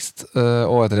 leieprisvekst,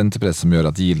 og et rentepress som gjør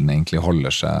at yielden egentlig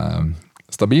holder seg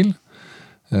stabil.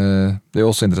 Det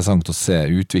også interessant å se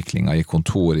utviklingen I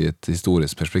kontor I et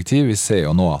historisk perspektiv. Vi ser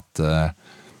jo nå at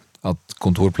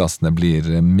kontorplassene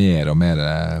blir mer og mer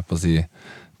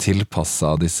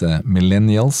tilpasset disse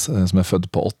millennials som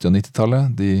født på 80- og 90-tallet.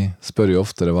 De spør jo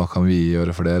oftere hva kan vi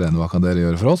gjøre for dere enn hva kan dere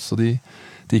gjøre for oss, og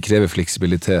de krever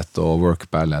fleksibilitet og work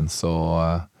balance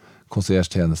og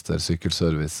konsiertjenester,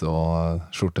 sykkelservice og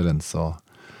skjorterens.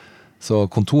 Så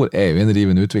kontor jo I en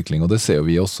rivende utvikling, og det ser jo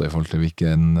vi også I forhold til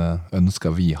hvilken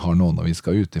ønsker vi har nå når vi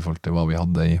skal ut I forhold til hva vi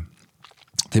hadde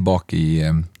tilbake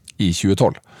i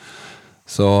 2012.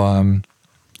 Så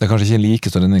det kanskje ikke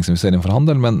like stor endring som vi ser innenfor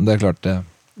handel, men det klart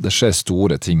det skjer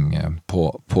store ting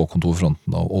på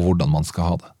kontorfronten og hvordan man skal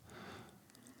ha det.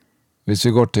 Hvis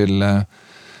vi går til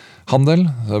handel,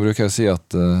 så bruker jeg å si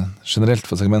at generelt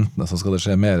for segmentene så skal det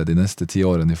skje mer de neste 10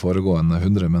 år enn de foregående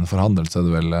 100, men for handel så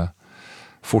det vel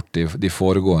fort de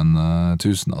foregående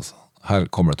 1000. Altså. Her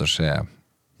kommer det til å skje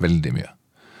veldig mye.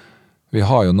 Vi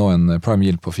har jo nå en prime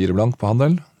yield på 4 blank på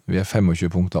handel. Vi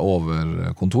 25 punkter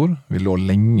over kontor. Vi lå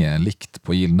lenge likt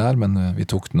på yielden der, men vi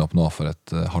tok den opp nå for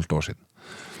et halvt år siden.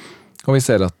 Og vi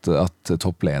ser at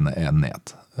toppleiene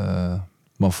ned.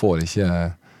 Man får ikke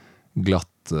glatt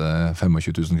 25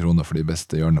 000 kroner for de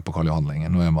beste hjørnene på Karl Johan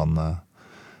lenger. Nå man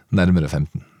nærmere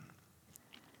 15.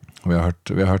 Og vi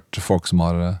har hørt folk som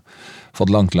har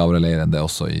fått langt lavere leie enn det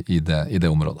også i det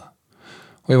området.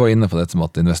 Og vi var inne på dette med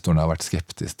at investorene har vært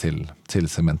skeptisk til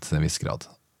sement til en viss grad.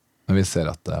 Men vi ser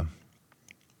at det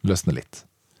løsner litt.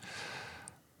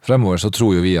 Fremover så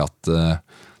tror jo vi at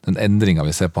den endringen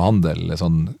vi ser på handel,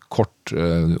 sånn kort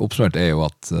oppsummert, jo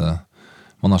at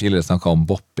man har tidligere snakket om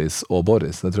Boppis og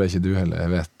Boris. Det tror jeg ikke du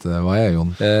heller vet hva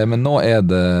Jon. Men nå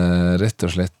det rett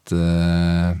og slett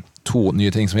 2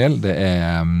 nye ting som gjelder.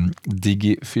 Det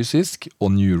digifysisk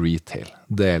og new retail.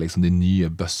 Det liksom de nye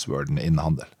buzzwordene innen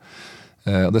handel.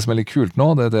 Og det som litt kult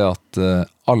nå, det det at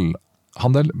all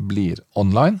handel blir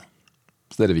online.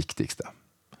 Så det det viktigste.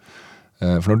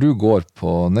 For når du går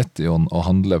på Netion og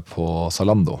handler på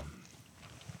Zalando,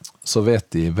 så vet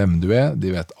de hvem du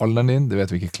de vet alderen din, de vet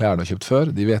hvilke klær du har kjøpt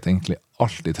før, de vet egentlig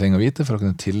alt de trenger å vite for å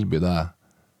kunne tilby deg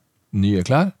nye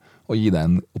klær og gi deg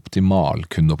en optimal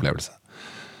kundeopplevelse.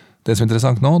 Det som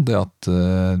interessant nå, det at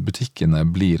butikkene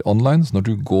blir online, så når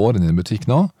du går inn i en butikk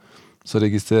nå, så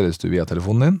registreres du via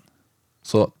telefonen din,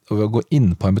 så ved å gå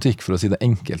inn på en butikk, for å si det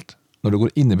enkelt, når du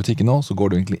går inn i butikken nå, så går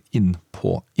du egentlig inn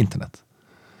på internett.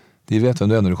 De vet hvem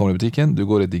du når du kommer i butikken, du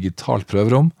går i et digitalt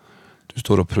prøverom, du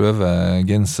står og prøver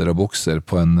genser og bukser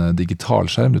på en digital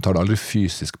skjerm, du tar det aldri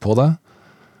fysisk på deg,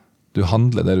 du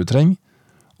handler det du trenger,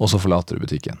 og så forlater du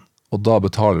butikken. Og da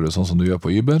betaler du sånn som du gjør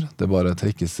på Uber, det bare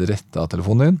trekkes rett av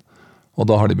telefonen din,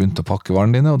 og da har de begynt å pakke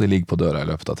varene dine, og de ligger på døra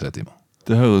i løpet av 3 timer.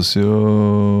 Det høres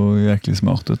jo jæklig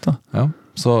smart ut da. Ja,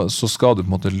 så skal du på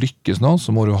en måte lykkes nå,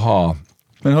 så må du ha...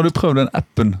 Men har du prøvd den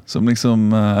appen som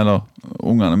liksom, eller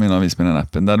ungene mine har vist meg den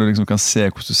appen, der du liksom kan se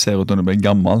hvordan du ser ut når du blir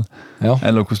gammel, Ja.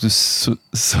 eller hvordan du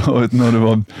så ut når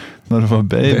du var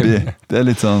baby. Det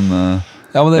litt sånn...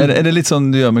 Ja, men Er det litt sånn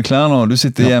du gjør med klær nå? Du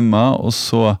sitter hjemme, og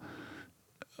så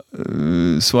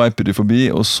swiper du forbi,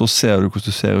 og så ser du hvordan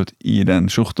du ser ut i den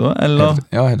skjorta, eller?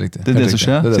 Helt riktig. Det det som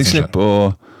skjer? Så jeg slipper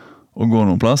å gå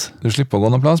noen plass? Du slipper å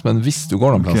gå noen plass, men hvis du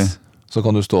går noen plass, så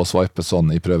kan du stå og swipe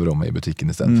sånn i prøverommet i butikken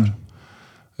i stedet for.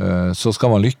 Så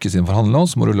skal man lykkes innenfor handel nå,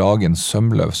 så må du lage en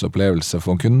sømløs opplevelse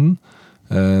for kunden.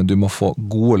 Du må få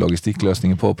gode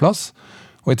logistikkløsninger på plass,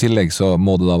 og i tillegg så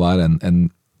må det da være en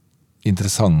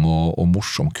interessant og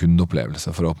morsom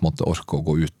kundeopplevelse for å på en måte orke å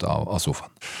gå ut av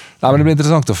sofaen. Nei, men det blir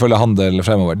interessant å følge handel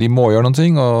fremover. De må gjøre noen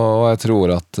ting, og jeg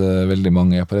tror at veldig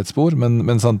mange på rett spor,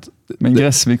 men sant... Men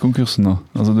Gressvik-konkursen da?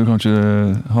 Altså, du kan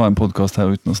ikke ha en podcast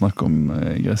her uten å snakke om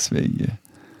Gressvik.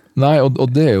 Nei, og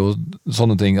det jo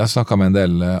sånne ting. Jeg snakket med en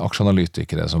del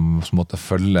aksjeanalytikere som måtte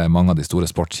følge mange av de store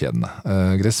sportskjedene.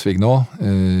 Gressvik nå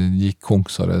gikk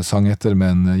konksere sang etter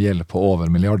med en gjeld på over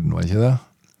milliarden, var det ikke det?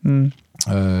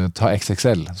 Ta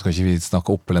XXL, skal ikke vi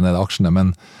snakke opp eller ned aksjene,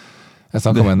 men jeg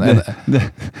snakket med en...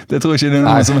 Det tror jeg ikke det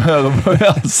noen som hører på.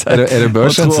 Er det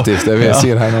børsensitivt, det vi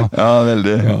sier her nå? Ja,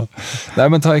 veldig. Ja. Nei,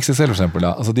 men ta XXL for eksempel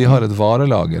da. Altså, de har et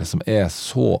varelager som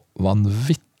så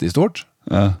vanvittig stort,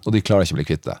 og de klarer ikke å bli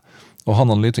kvitt det. Og han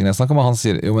analytikeren jeg snakker med, han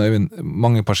sier, jo, men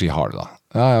mange par ski har det da.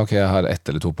 Ja, ok, jeg har 1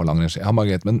 eller 2 par langrennsski. Han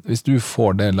bare greit, men hvis du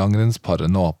får det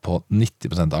langrennsparet nå på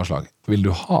 90% avslag, vil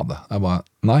du ha det? Jeg bare,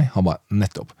 nei, han bare,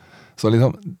 nettopp. Så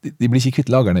liksom, de blir ikke kvitt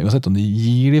lagerne, uansett om de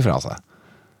gir de fra seg.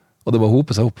 Og det bare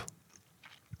hoper seg opp.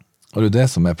 Og det det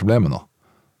som problemet nå.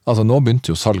 Altså, nå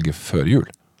begynte jo salget før jul.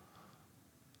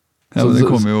 Ja, det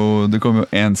kom jo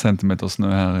 1 centimeter snø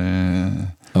her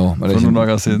for noen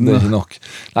dager siden. Det ikke nok.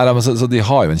 Nei, men så de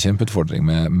har jo en kjempeutfordring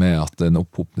med at det en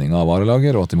opphopning av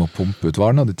varelager, og at de må pumpe ut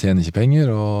varene, og de tjener ikke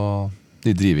penger, og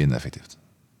de driver ineffektivt.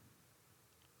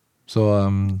 Så...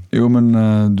 Jo, men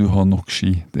du har nok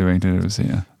ski, det jo egentlig det du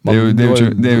sier.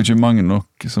 Det jo ikke mange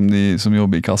nok som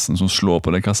jobber i kassen som slår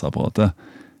på det kassaapparatet.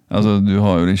 Altså, du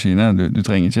har jo de skiene, du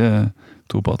trenger ikke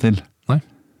 2 par til. Nei.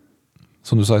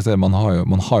 Som du sa i sted, man har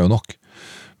jo nok.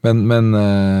 Men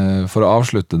for å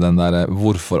avslutte den der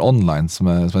hvorfor online, som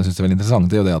jeg synes er veldig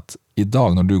interessant, det jo det at i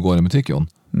dag når du går i butikken,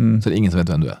 så det ingen som vet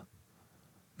hvem du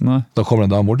Nei. Da kommer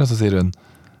en dame bort og så sier hun,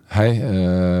 hei,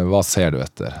 hva ser du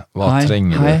etter? Hva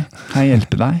trenger du? Hei,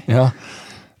 hjelper deg. Ja,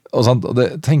 og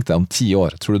tenk deg om 10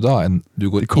 år, tror du da du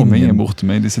går Det kommer inn ingen bort til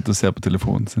meg, de sitter og ser på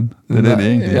telefonen sin. Det er det de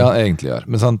egentlig gjør. Ja, egentlig gjør.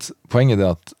 Men sant, poenget er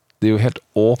at det er jo helt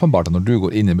åpenbart at når du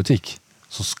går inn i en butikk,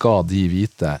 så skal de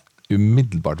vite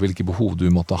umiddelbart hvilke behov du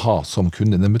måtte ha som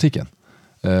kunde i den butikken.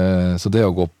 Så det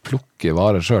å gå og plukke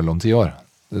varer selv om 10 år,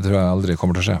 det tror jeg aldri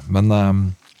kommer til å skje.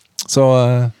 Men så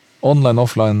online og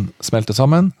offline smelter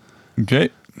sammen. Okay.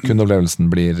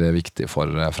 Kundeopplevelsen blir viktig for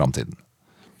fremtiden.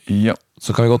 Ja.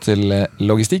 Så kan vi gå til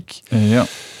logistikk. Ja.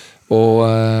 Og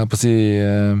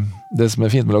det som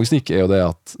er fint med logistikk er jo det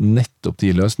at nettopp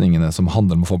de løsningene som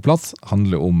handel må få på plass,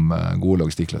 handler om gode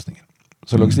logistikkløsninger.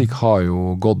 Så logistikk har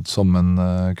jo gått som en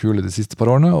kule de siste par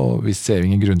årene, og vi ser jo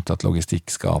ingen grunn til at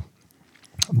logistikk skal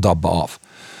dabbe av.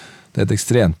 Det er et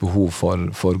ekstremt behov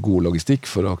for god logistikk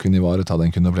for å kunne ivareta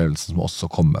den kundeopplevelsen som også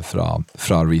kommer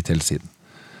fra retail-siden.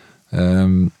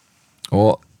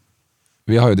 Og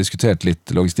vi har jo diskutert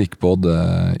litt logistikk både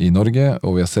i Norge,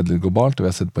 og vi har sett litt globalt, og vi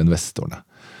har sett på investorene.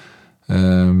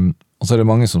 Og så er det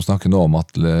mange som snakker nå om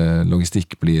at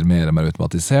logistikk blir mer og mer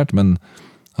automatisert, men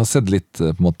har sett litt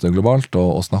på en måte globalt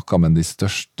og snakket med de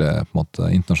største på en måte,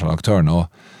 internasjonale aktørene, og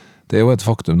det er jo et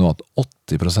faktum nå at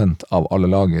 80% av alle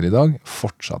lager i dag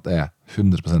fortsatt er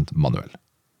 100% manuell.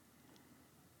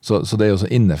 Så det er jo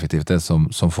så ineffektivt det som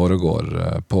foregår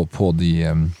på de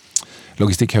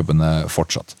logistikkhubene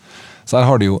fortsatt. Så her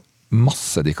har de jo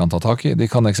masse de kan ta tak i. De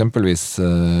kan eksempelvis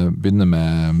begynne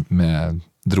med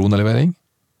dronelevering.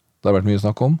 Det har vært mye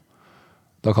snakk om.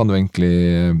 Da kan du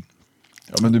egentlig...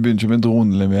 Ja, men du begynner ikke med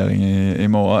dronelevering i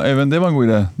morgen. Even, det var en god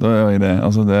idé. Da gjør jeg det.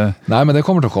 Altså det... Nei, men det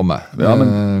kommer til å komme. Ja, men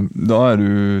da er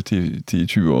du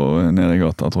 10-20 år nede i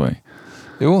gata, tror jeg.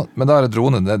 Jo, men da er det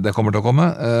drone, det kommer til å komme.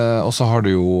 Og så har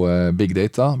du jo big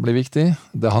data, blir viktig.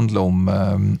 Det handler om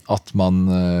at man...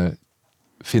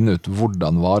 finne ut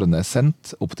hvordan varen er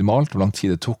sendt optimalt, hvor lang tid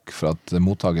det tok for at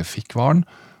mottaker fikk varen,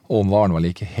 og om varen var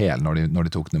like hel når de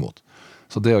tok den imot.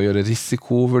 Så det å gjøre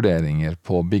risikovurderinger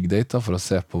på big data for å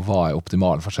se på hva er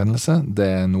optimal forsendelse, det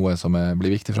er noe som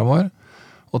blir viktig fremover.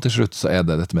 Og til slutt så er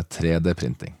det dette med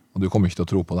 3D-printing. Og du kommer ikke til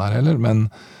å tro på det her heller, men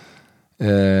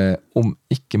om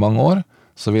ikke mange år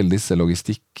så vil disse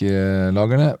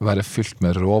logistikklagerne være fylt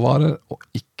med råvarer og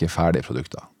ikke ferdige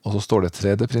produkter. Og så står det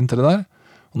 3D-printere der,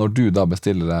 og når du da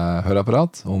bestiller deg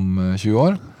høreapparat om 20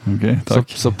 år,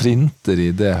 så printer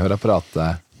de det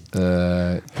høreapparatet på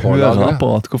lageret.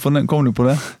 Høreapparat? Hvorfor kom du på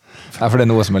det? Nei, for det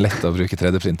er noe som er lett å bruke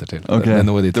 3D-printer til. Okay.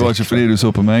 Det var ikke fordi du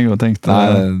så på meg og tenkte...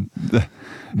 Nei,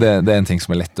 det er en ting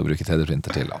som er lett å bruke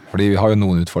 3D-printer til. Da. Fordi vi har jo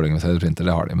noen utfordringer med 3D-printer,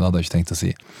 det har de, men det hadde jeg ikke tenkt å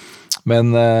si.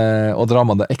 Men og drar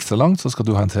man det ekstra langt, så skal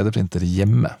du ha en 3D-printer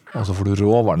hjemme, og så får du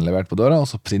råvaren levert på døra, og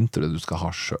så printer du skal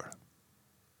ha selv.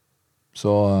 Så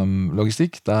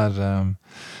logistikk, der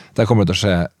kommer det til å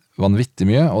skje vanvittig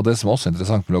mye, og det som også er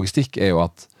interessant med logistikk er jo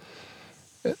at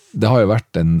det har jo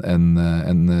vært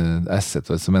en asset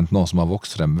og et sement nå som har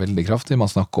vokst frem veldig kraftig. Man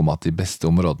snakker om at de beste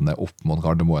områdene er opp mot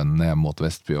Gardermoen, ned mot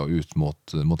Vestby og ut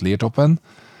mot Liertoppen.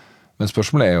 Men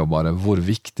spørsmålet er jo bare hvor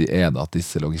viktig er det at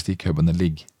disse logistikkhubene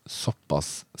ligger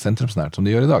såpass sentrumsnært som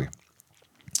de gjør i dag.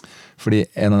 Fordi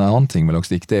en annen ting med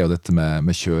logistikk det er jo dette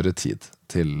med kjøretid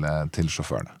til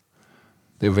sjåførene.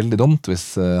 Det er jo veldig dumt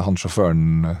hvis han sjåføren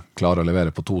klarer å levere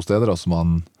på 2 steder, og så må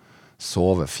han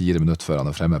sove 4 minutter før han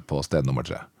er fremme på sted nummer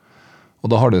 3. Og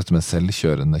da har du dette med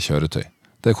selvkjørende kjøretøy.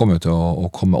 Det kommer jo til å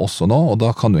komme også nå, og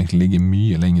da kan du egentlig ligge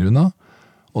mye lenger unna,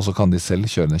 og så kan de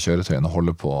selvkjørende kjøretøyene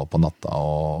holde på natta,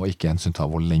 og ikke hensyn til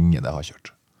hvor lenge det har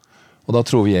kjørt. Og da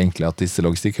tror vi egentlig at disse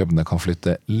logistikkhubene kan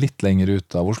flytte litt lenger ut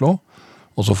av Oslo,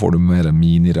 og så får du mer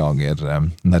minirager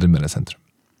nærmere sentrum.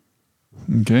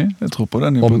 Ok, jeg tror på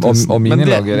den hypotesen. Og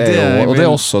minilager er jo, og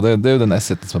det er jo den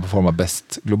asseten som er performet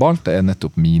best globalt, det er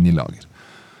nettopp minilager.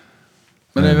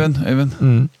 Men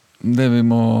Øyvind, det vi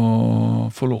må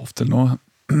få lov til nå,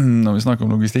 når vi snakker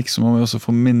om logistikk, så må vi også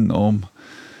få minne om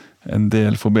en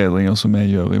del forbedringer som vi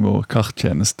gjør i vår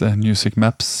karttjeneste Newsec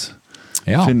Maps.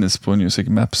 Ja. Finnes på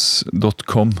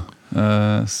newsecmaps.com.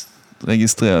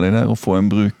 Registrer deg der og få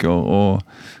en bruker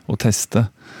og teste.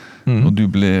 Og du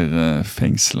blir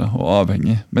fengslet og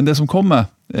avhengig. Men det som kommer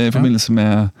i forbindelse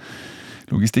med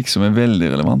logistikk som er veldig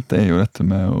relevant, det er jo dette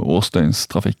med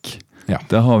årsdøgnstrafikk. Ja.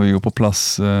 Der har vi jo på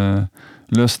plass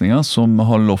løsninger som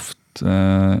har lovt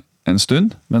en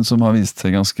stund, men som har vist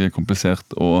seg ganske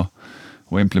komplisert å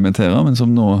implementere, men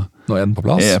som nå er den på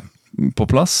plass. Er på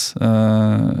plass.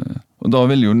 Og da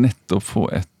vil jo nettopp få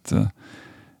et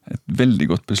veldig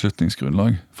godt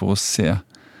beslutningsgrunnlag for å se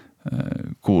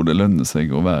hvor det lønner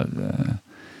seg å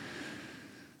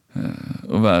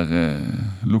være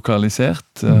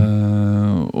lokalisert,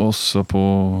 og også på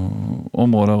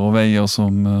områder og veier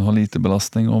som har lite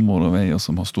belastning, områder og veier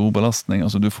som har stor belastning.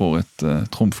 Altså du får et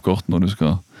trumfkort når du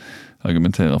skal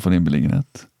argumentere for din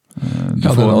beliggenhet. Du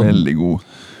får en veldig god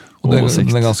oversikt.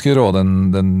 Det er ganske rå,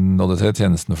 den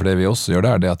ODT-tjenesten, for det vi også gjør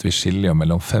der, det er at vi skiljer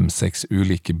mellom 5-6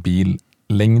 ulike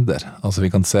billengder. Altså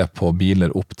vi kan se på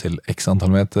biler opp til x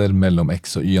antall meter, mellom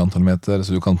x og y antall meter,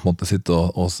 så du kan på en måte sitte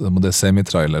og det er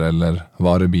semitrailer eller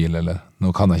varebil, eller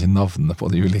nå kan jeg ikke navnet på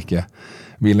de ulike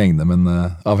billengder, men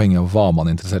avhengig av hva man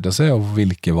er interessert i å se, og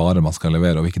hvilke varer man skal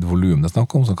levere, og hvilket volum det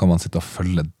snakker om, så kan man sitte og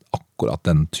følge akkurat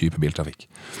den type biltrafikk.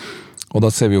 Og da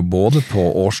ser vi jo både på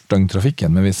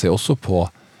årsdøgntrafikken, men vi ser også på,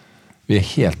 vi er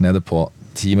helt nede på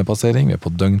timepassering, vi er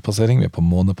på døgnpassering, vi er på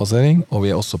månedpassering, og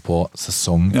vi er også på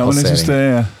sesongpassering. Ja, men jeg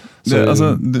synes altså,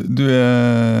 du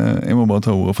jeg må bare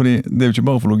ta ordet, fordi det er jo ikke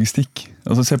bare for logistikk.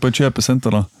 Altså se på et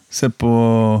kjøpesenter da, se på,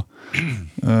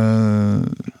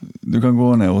 du kan gå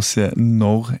ned og se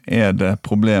når er det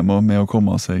problemer med å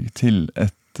komme seg til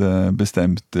et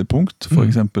bestemt punkt, for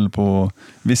eksempel på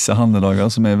visse handledager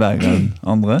som er verre enn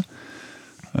andre.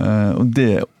 Og det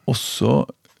er også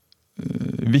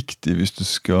viktig hvis du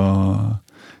skal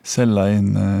selge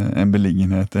inn en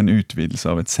beliggenhet, en utvidelse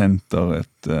av et senter,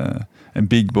 en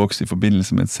big box i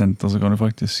forbindelse med et senter, så kan du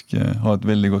faktisk ha et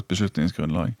veldig godt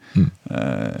beslutningsgrunnlag.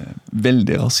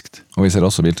 Veldig raskt. Og vi ser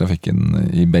også biltrafikken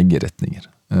i begge retninger.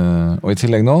 Og i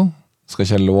tillegg nå skal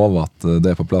ikke jeg love at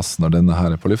det er på plass når denne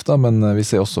her er på lufta, men vi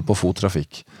ser også på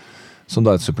fottrafikk, som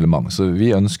da er et supplement. Så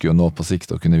vi ønsker jo nå på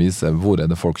sikt å kunne vise hvor er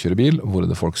det folk kjører bil, hvor er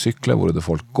det folk sykler, hvor er det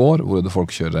folk går, hvor er det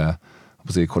folk kjører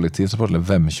kollektivtransport, eller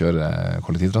hvem kjører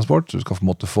kollektivtransport. Du skal på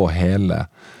en måte få hele,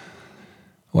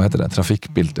 hva heter det,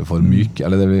 trafikkbildet for myke,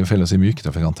 eller det er feil å si myke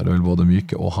trafikanter, det er vel både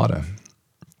myke og harde.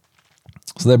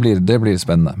 Så det blir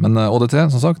spennende. Men ODT,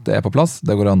 som sagt, det er på plass,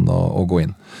 det går an å gå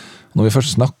inn. Når vi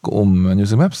først snakker om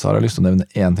Newsing Maps, så har jeg lyst til å nevne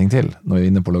en ting til, når vi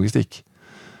er inne på logistikk,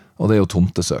 og det er jo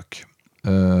tomtesøk.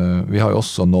 Vi har jo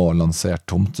også nå lansert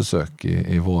tomtesøk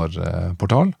i vår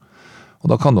portal,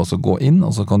 og da kan du også gå inn,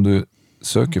 og så kan du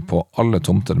søke på alle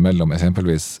tomter mellom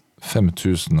eksempelvis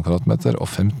 5000 kvadratmeter og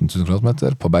 15 000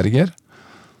 kvadratmeter på Berger,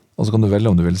 og så kan du velge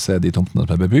om du vil se de tomtene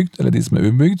som er bebygd, eller de som er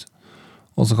ubygd,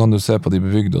 og så kan du se på de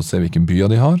bebygde og se hvilken byer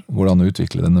de har, hvordan å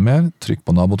utvikle denne mer, trykk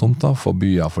på nabotomter, få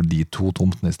byer for de 2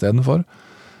 tomtene i stedet for.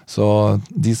 Så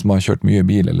de som har kjørt mye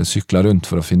bil eller syklet rundt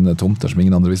for å finne tomter som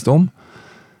ingen andre visste om,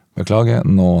 beklager,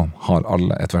 nå har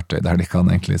alle et verktøy der de kan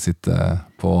egentlig sitte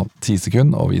på 10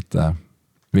 sekunder og vite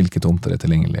hvilke tomter er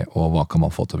tilgjengelige, og hva kan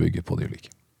man få til å bygge på de ulike.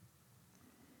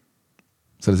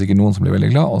 Så er det sikkert noen som blir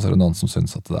veldig glad, og så er det noen som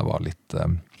synes at det der var litt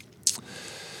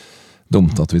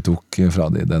dumt at vi tok fra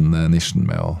den nisjen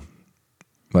med å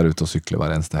være ute og sykle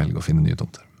hver eneste helg og finne nye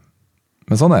tomter.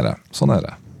 Men sånn er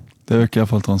det. Det øker i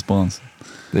hvert fall transparensen.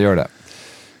 Det gjør det.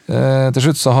 Til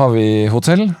slutt så har vi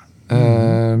hotell.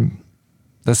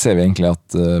 Der ser vi egentlig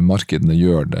at markedene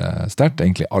gjør det sterkt.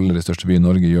 Egentlig alle de største byene i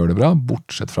Norge gjør det bra,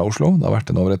 bortsett fra Oslo. Det har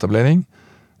vært en overetablering.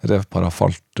 Revpar har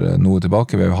falt noe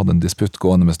tilbake. Vi har jo hatt en disputt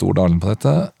gående med Stordalen på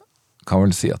dette. Kan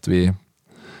vel si at vi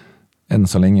enn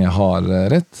så lenge har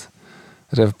rett.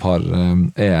 Revpar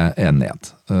er ned,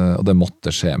 og det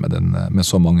måtte skje med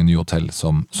så mange nye hotell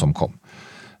som kom.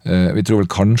 Vi tror vel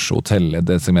kanskje hotell er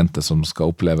det segmentet som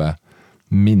skal oppleve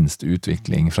minst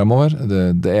utvikling fremover.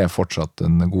 Det er fortsatt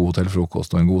en god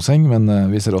hotellfrokost og en god seng, men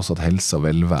vi ser også at helse og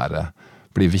velvære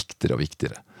blir viktigere og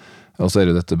viktigere. Og så er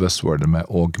det dette buzzwordet med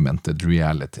augmented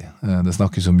reality. Det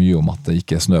snakkes jo mye om at det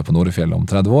ikke er snø på Norefjell om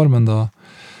 30 år, men da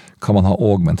kan man ha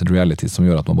augmented reality som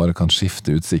gjør at man bare kan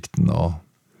skifte utsikten og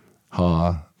ha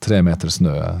 3 meter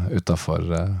snø utenfor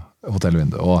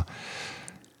hotellvinduet. Og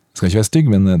skal ikke være stygg,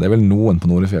 men det er vel noen på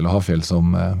Norefjell og Hafjell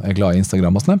som er glad i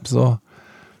Instagram og Snap, så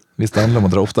hvis det handler om å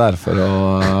dra opp der for å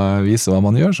vise hva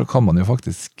man gjør, så kan man jo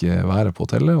faktisk være på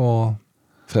hotellet og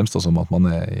fremstå som at man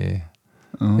er i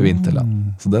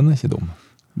vinterland. Så den er ikke dum.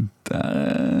 Det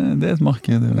er et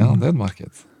marked. Ja, det er et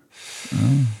marked.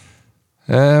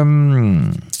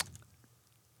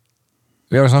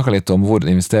 Vi har snakket litt om hvor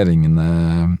investeringene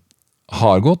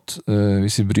har gått.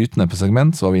 Hvis vi bryter ned på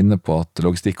segment, så var vi inne på at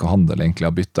logistikk og handel egentlig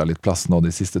har byttet litt plass nå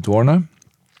de siste 2 årene.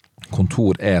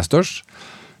 Kontor er størst,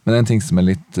 men en ting som er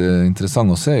litt interessant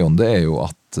å se, Jon, det er jo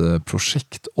at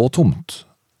prosjekt og tomt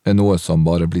er noe som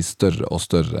bare blir større og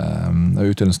større,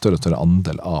 utgjør en større og større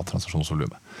andel av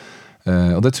transaksjonsvolumet.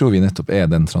 Og det tror vi nettopp er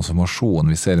den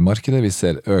transformasjonen vi ser i markedet. Vi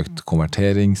ser økt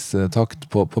konverteringstakt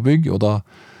på bygg, og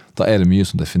da er det mye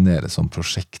som defineres som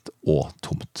prosjekt og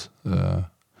tomt.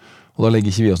 Og da legger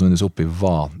ikke vi oss nødvendigvis opp i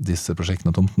hva disse prosjektene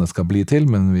og tomtene skal bli til,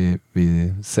 men vi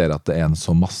ser at det er en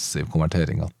så massiv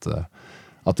konvertering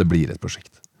at det blir et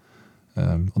prosjekt.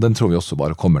 Og den tror vi også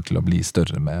bare kommer til å bli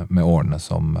større med årene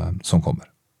som kommer.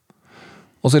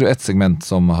 Og så er det jo et segment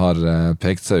som har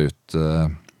pekt seg ut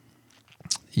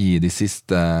i de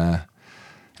siste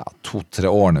 2-3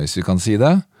 årene, hvis vi kan si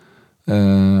det,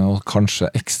 og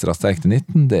kanskje ekstra sterkt i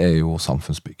 19, det er jo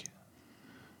samfunnsbygg.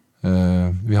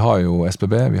 Vi har jo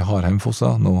SBB, vi har Hemfosa,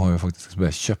 nå har jo faktisk SBB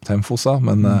kjøpt Hemfosa,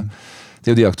 men det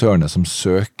er jo de aktørene som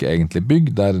søker egentlig bygg,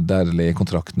 der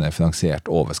leiekontraktene er finansiert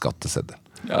over skatteseddel.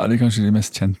 Ja, det er kanskje de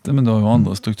mest kjente, men det har jo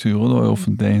andre strukturer, det har jo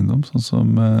offentlig eiendom, sånn som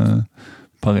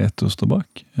Pareto står bak.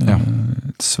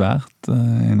 Et svært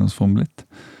eiendomsform blitt.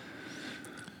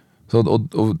 Så,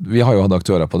 og vi har jo hatt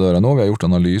aktører på døra nå, vi har gjort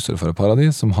analyser for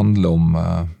Paradis som handler om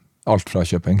alt fra å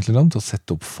kjøpe enkeltrom til å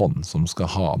sette opp fond som skal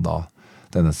ha da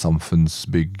denne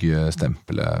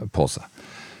samfunnsbyggstempelet på seg.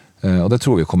 Og det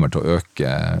tror vi kommer til å øke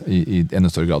i enda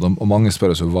større grad. Og mange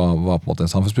spør oss jo hva på en måte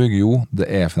en samfunnsbygg? Jo, det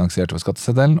er finansiert over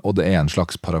skatteseddelen, og det er en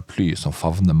slags paraply som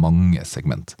favner mange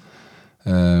segment.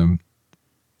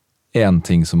 En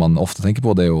ting som man ofte tenker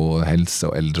på, det er jo helse-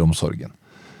 og eldreomsorgen.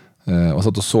 Og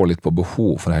satt og så litt på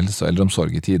behov for helse- og eldreomsorg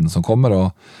i tiden som kommer,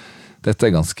 og dette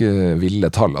er ganske ville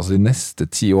tall. Altså de neste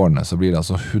 10 årene så blir det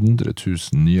altså 100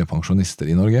 000 nye pensjonister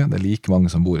i Norge. Det er like mange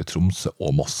som bor i Tromsø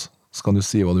og Moss. Så kan du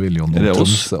si hva du vil, Jon, om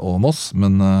Tromsø og Moss,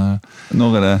 men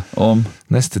når er det? Om?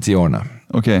 Neste 10 årene.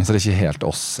 Okay. Så det er ikke helt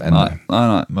oss ennå.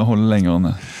 Nei, vi holder lenger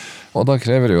ned. Og da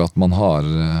krever det jo at man har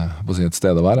et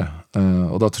sted å være.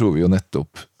 Og da tror vi jo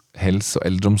nettopp helse- og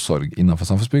eldreomsorg innenfor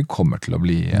samfunnsbygg kommer til å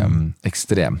bli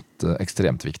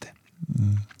ekstremt viktig.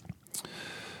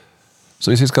 Så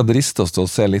hvis vi skal driste oss til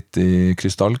å se litt i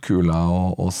krystallkula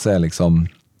og se liksom,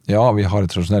 ja, vi har de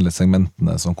tradisjonelle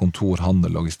segmentene som kontor,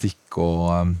 handel, logistikk og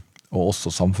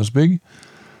også samfunnsbygg,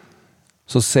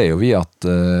 så ser jo vi at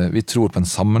vi tror på en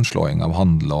sammenslåing av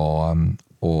handel og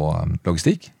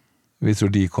logistikk. Vi tror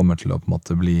de kommer til å på en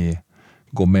måte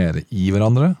gå mer i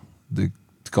hverandre.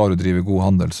 Skal du drive god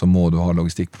handel, så må du ha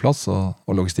logistikk på plass,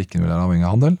 og logistikken vil være avhengig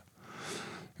av handel.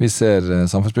 Vi ser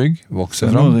samfunnsbygg vokse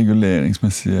fram. Det er noen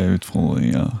reguleringsmessige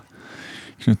utfordringer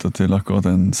knyttet til akkurat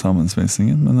den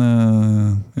sammensveisingen, men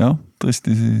ja,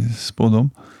 dristig spådom.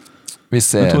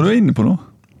 Jeg tror du er inne på noe.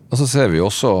 Og så ser vi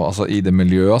også, altså i det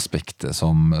miljøaspektet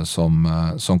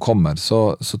som kommer,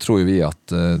 så tror vi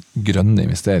at grønne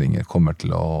investeringer kommer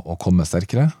til å komme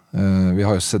sterkere. Vi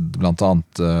har jo sett blant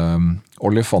annet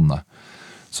oljefondet,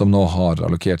 som nå har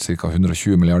allokert ca.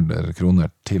 120 milliarder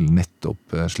kroner til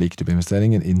nettopp slik type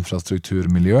investeringer, infrastruktur,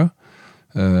 miljø.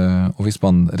 Og hvis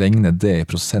man regner det i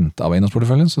prosent av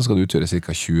eiendomsporteføljen, så skal det utgjøre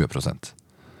ca. 20%.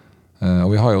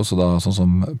 Og vi har jo også da sånn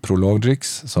som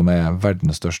Prologdrix, som er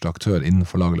verdens største aktør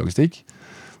innenfor lagerlogistikk.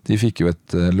 De fikk jo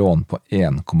et lån på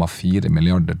 $1,4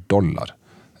 milliarder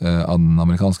av den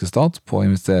amerikanske stat på å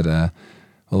investere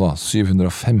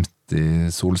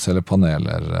 750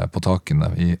 solcellepaneler på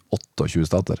takene i 28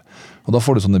 stater. Og da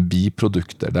får du sånne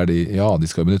biprodukter der de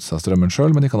skal benytte seg av strømmen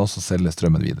selv, men de kan også selge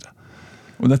strømmen videre.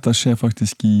 Og dette skjer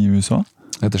faktisk i USA?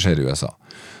 Dette skjer i USA.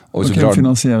 Og hvem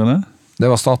finansierer det? Det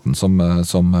var staten som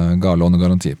ga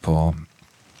lånegaranti på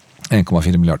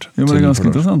 1,4 milliarder. Jo, men det er ganske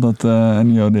interessant at en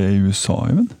gjør det i USA,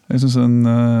 Even. Jeg synes en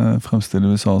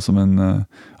fremstiller USA som en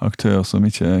aktør som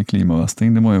ikke er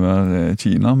klimaversting. Det må jo være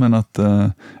Kina, men at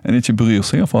en ikke bryr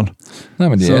seg i hvert fall. Nei,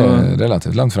 men de er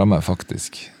relativt langt fremme,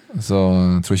 faktisk. Så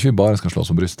jeg tror ikke vi bare skal slå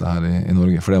oss på brystet her i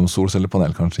Norge, for det om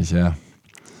solcellepanel kanskje ikke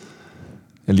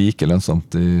er like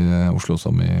lønnsomt i Oslo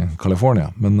som i California.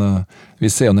 Men vi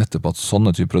ser jo nettopp at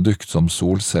sånne type produkt som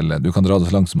solcelle, du kan dra det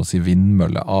så langt som å si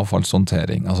vindmølle,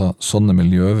 avfallshåndtering, altså sånne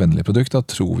miljøvennlige produkter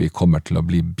tror vi kommer til å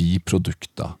bli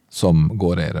biprodukter som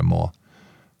gårdeiere må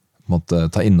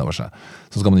ta inn over seg.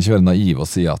 Så skal man ikke være naiv og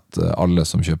si at alle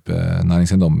som kjøper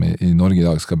næringseiendom i Norge i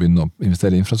dag skal begynne å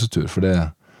investere i infrastruktur, for det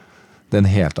er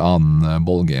en helt annen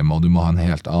ballgame, og du må ha en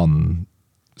helt annen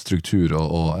struktur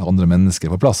og andre mennesker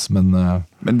på plass, men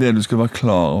det du skal være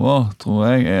klar over, tror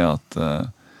jeg, er at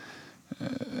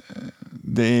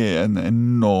det er en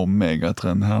enorm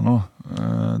megatrend her nå.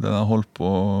 Den har holdt på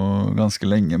ganske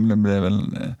lenge, men den ble vel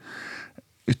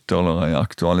ytterligere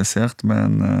aktualisert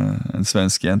med en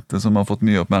svensk jente som har fått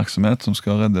mye oppmerksomhet, som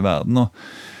skal redde verden. Og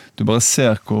du bare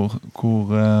ser hvor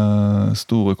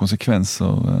store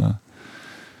konsekvenser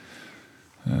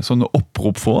sånne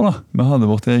opprop for da. Vi hadde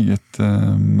vårt eget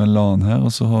Melan her,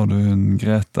 og så har du en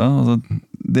Greta. Altså,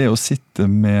 det å sitte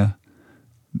med,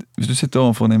 hvis du sitter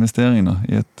overfor en investering da,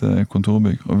 i et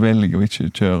kontorbygg, og velger å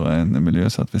ikke kjøre en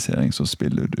miljøsertifisering, så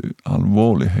spiller du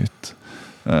alvorlig høyt.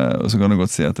 Og så kan du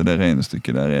godt si at det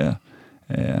regnestykket der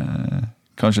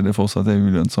kanskje det fortsatt er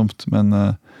ulønnsomt, men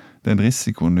den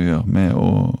risikoen du gjør med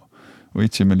å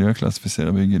ikke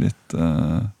miljøklassifisere bygget ditt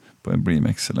på en BREEAM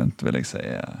Excellent, vil jeg si.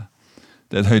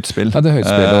 Det et høyt spill. Ja, det høyt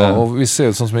spill, og vi ser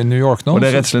jo sånn som i New York nå. Og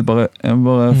det rett og slett bare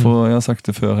for jeg har sagt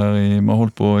det før her, vi har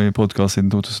holdt på i podcast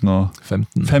siden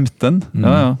 2015.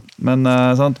 Ja. Men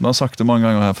sant, vi har sagt det mange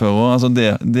ganger her før, og altså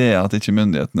det at ikke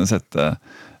myndighetene setter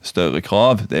større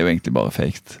krav, det jo egentlig bare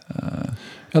fake.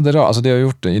 Ja, det altså de har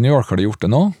gjort det. I New York har de gjort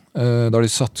det nå. Da har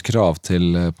de satt krav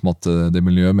til på en måte, det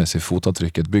miljømessige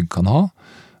fotavtrykket et bygg kan ha.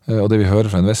 Og det vi hører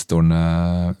fra investoren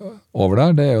over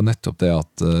der, det jo nettopp det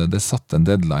at det satt en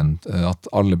deadline at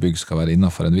alle bygg skal være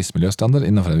innenfor en viss miljøstandard,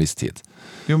 innenfor en viss tid.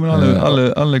 Jo, men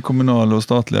alle kommunale og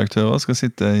statlige aktører skal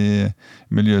sitte i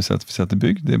miljøsertifiserte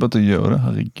bygg. Det bare til å gjøre det,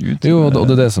 herregud. Jo, og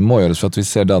det det som må gjøres, for at vi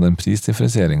ser da den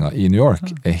prisdifferensieringen i New York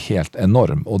helt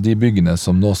enorm. Og de byggene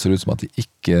som nå ser ut som at de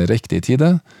ikke rekker det i tide,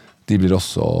 de blir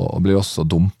også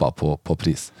dumpet på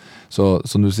pris. Så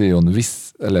som du sier, Jon,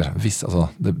 altså,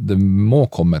 det må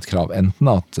komme et krav, enten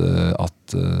at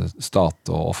stat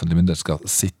og offentlige myndigheter skal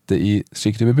sitte i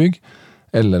skikkelig bygg,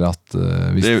 eller at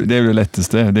det jo det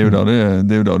letteste, det jo da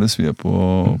det svir på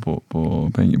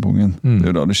pengepungen. Det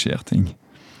jo da det skjer ting.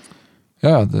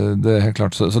 Ja, det helt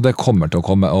klart, så det kommer til å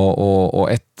komme, og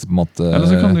et måte... Eller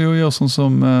så kan du jo gjøre sånn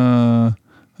som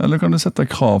eller kan du sette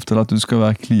krav til at du skal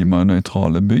være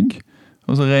klimanøytrale bygg,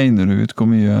 og så regner du ut hvor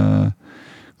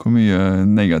mye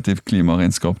negativt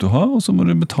klimaregnskap du har, og så må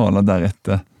du betale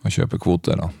deretter. Og kjøpe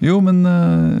kvoter da. Jo, men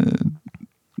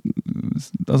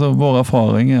altså, vår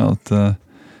erfaring at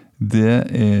det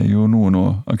jo noe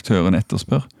nå aktøren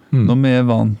etterspør. Når vi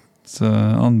vant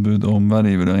anbud om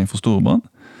verdivurdering for storbrann,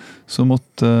 så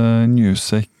måtte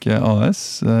Newsec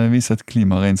AS vise et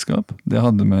klimaregnskap. Det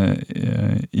hadde vi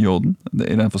i orden.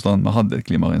 I den forstand vi hadde et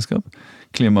klimaregnskap.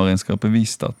 Klimaregnskapet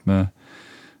viste at vi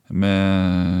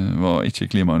var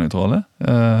ikke klimanøytrale.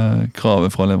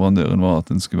 Kravet fra leverandøren var at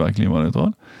den skulle være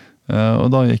klimanøytral. Og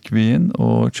da gikk vi inn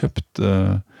og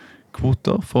kjøpte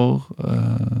kvoter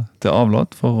til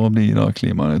avlat for å bli da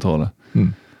klimanøytrale.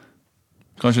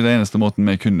 Kanskje det eneste måten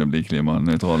vi kunne bli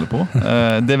klimanøytrale på.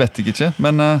 Det vet jeg ikke,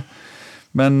 men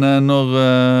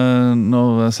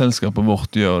når selskapet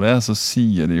vårt gjør det, så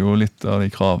sier de jo litt av de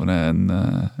kravene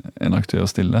en aktør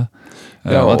stiller.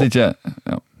 Ja,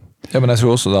 men jeg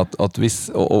tror også at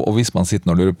hvis man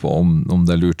sitter og lurer på om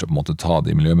det lurt å på en måte ta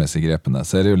de miljømessige grepene,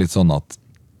 så det jo litt sånn at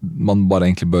man bare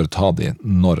egentlig bør ta de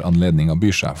når anledningen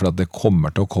byr seg, for at det kommer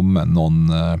til å komme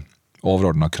noen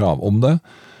overordnede krav om det,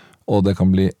 og det kan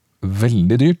bli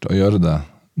veldig dyrt å gjøre det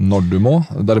når du må.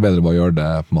 Da det bedre bare å gjøre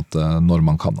det på en måte når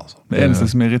man kan. Altså. Det eneste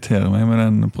som irriterer meg med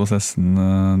den prosessen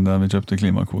der vi kjøpte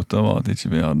klimakvoter, var at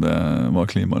ikke vi var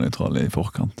klimanøytrale i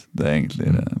forkant. Det egentlig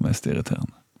det mest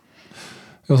irriterende.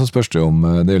 Ja, så spørs det om,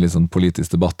 det jo litt sånn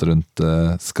politisk debatt rundt,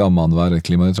 skal man være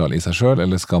klimanøytral i seg selv,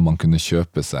 eller skal man kunne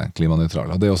kjøpe seg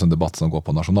klimanøytral? Og det også en debatt som går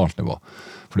på nasjonalt nivå.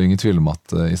 For det ingen tvil om at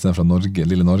i stedet for at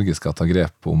lille Norge skal ta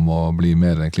grep om å bli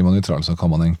mer klimanøytral, så kan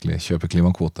man egentlig kjøpe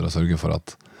klimakvoter og sørge for at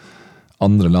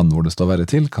andre land hvor det står verre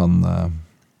til, kan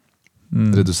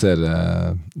redusere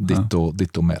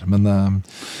ditto mer. Men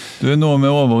nå er vi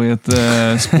over i et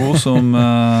spor som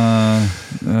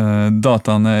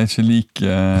dataene ikke like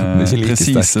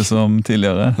presise som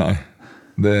tidligere. Nei.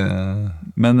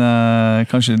 Men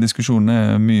kanskje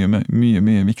diskusjonen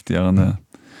mye viktigere enn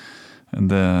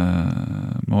det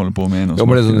vi holder på med. Jo,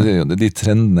 men de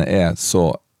trendene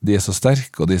de så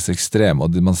sterke, og de så ekstreme, og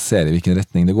man ser i hvilken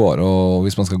retning det går. Og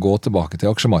hvis man skal gå tilbake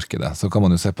til aksjemarkedet, så kan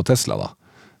man jo se på Tesla da.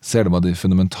 Ser du med de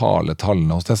fundamentale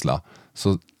tallene hos Tesla,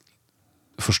 så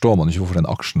forstår man ikke hvorfor den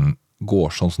aksjen går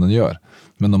sånn som den gjør.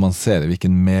 Men når man ser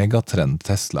hvilken megatrend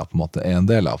Tesla på en måte en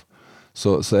del av,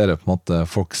 så det på en måte,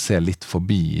 folk ser litt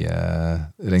forbi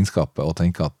regnskapet og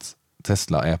tenker at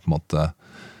Tesla på en måte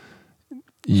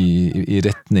i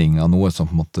retning av noe som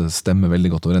på en måte stemmer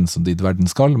veldig godt overens som dit verden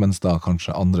skal, mens da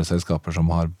kanskje andre selskaper som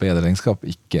har bedre regnskap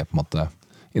ikke på en måte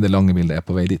i det lange bildet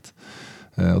på vei dit.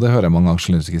 Og det hører jeg mange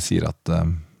aksjeanalytikere sier at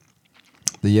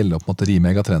det gjelder å på en måte ri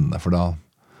megatrendene, for da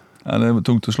det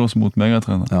tungt å slåss mot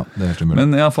megatrender. Ja, det helt umulig.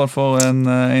 Men i alle fall for en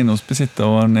eiendomsbesitter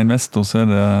og en investor så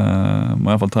det, må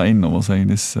i alle fall ta inn over seg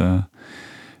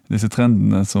disse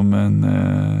trendene som en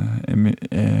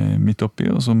midt oppi,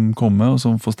 og som kommer, og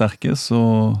som forsterkes,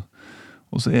 og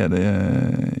så det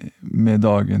med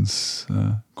dagens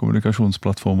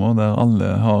kommunikasjonsplattformer, der alle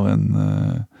har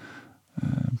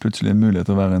plutselig en mulighet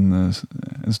til å være en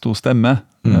stor stemme,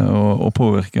 og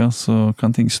påvirke, så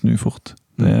kan ting snu fort.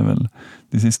 Det vel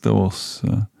de siste års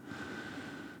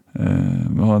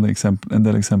vi har en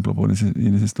del eksempler på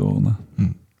i de siste årene.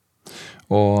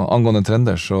 Og angående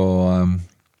trender så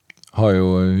har jo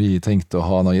vi tenkt å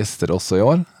ha noen gjester også i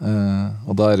år,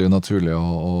 og da det jo naturlig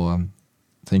å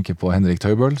tenke på Henrik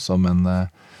Taubøl som en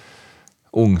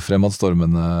ung,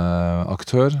 fremadstormende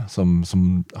aktør som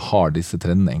har disse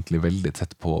trendene egentlig veldig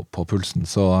tett på pulsen.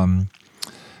 Så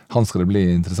han skal det bli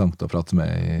interessant å prate med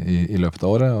i løpet av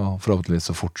året, og forhåpentligvis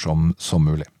så fort som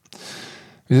mulig.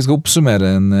 Hvis jeg skal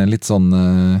oppsummere en litt sånn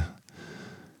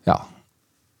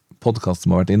podcast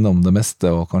som har vært innom det meste,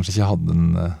 og kanskje ikke hatt den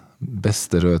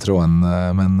beste røde tråden,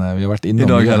 men vi har vært innom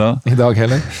I dag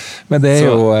heller. Men det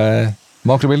jo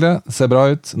makrobildet, ser bra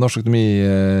ut. Norsk økonomi,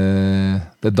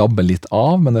 det dabber litt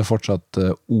av, men det fortsatt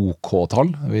OK tall.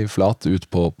 Vi flater ut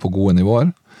på gode nivåer.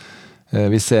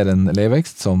 Vi ser en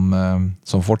leivekst som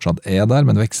fortsatt der,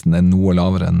 men veksten noe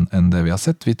lavere enn det vi har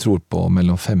sett. Vi tror på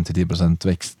mellom 5-10%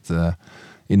 vekst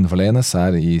innenfor leiene,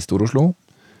 sær i Stor-Oslo.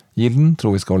 Gilden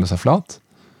tror vi skal holde seg flat.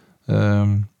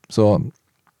 Så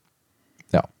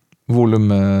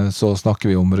volum, så snakker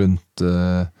vi om rundt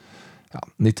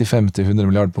 95-100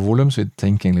 milliarder på volum, så vi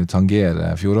tenker egentlig å tangere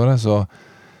fjoråret. Så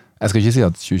jeg skal ikke si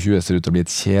at 2020 ser ut til å bli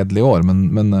et kjedelig år,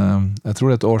 men jeg tror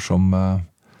det et år som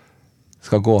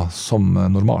skal gå som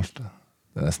normalt.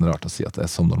 Det nesten rart å si at det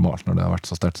som normalt når det har vært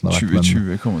så sterkt som det har vært.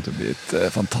 2020 kommer til å bli et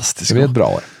fantastisk år. Det blir et bra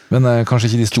år. Men kanskje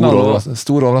ikke de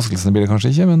store overraskelsene blir det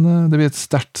kanskje ikke, men det blir et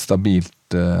sterkt,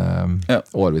 stabilt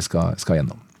år vi skal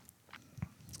gjennom.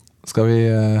 Skal vi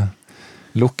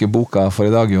lukke boka for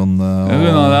i dag, Jon?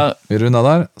 Vi runder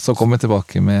der. Så kommer vi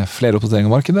tilbake med flere oppdateringer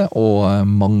av markedet og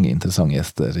mange interessante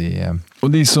gjester i og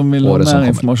de som vil ha mer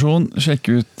informasjon, sjekk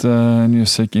ut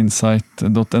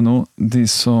newsecinsight.no. De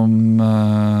som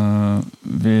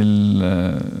vil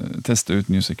teste ut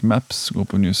Newsec Maps, gå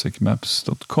på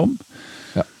newsecmaps.com.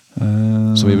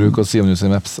 Så vi bruker å si om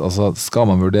Newsec Maps, altså skal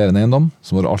man vurdere en eiendom,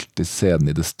 så må du alltid se den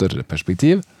i det større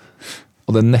perspektiv.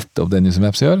 Og det nettopp det Newsec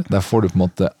Maps gjør. Der får du på en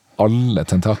måte alle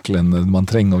tentaklene man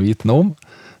trenger å vite noe om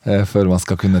før man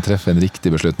skal kunne treffe en riktig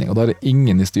beslutning. Og da det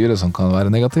ingen i styret som kan være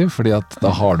negativ, fordi at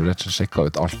da har du rett og slett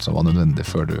sjekket ut alt som var nødvendig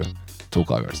før du tok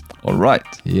avgjørelsen. All right.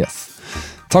 Yes.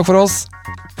 Takk for oss.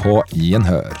 På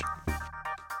gjenhør.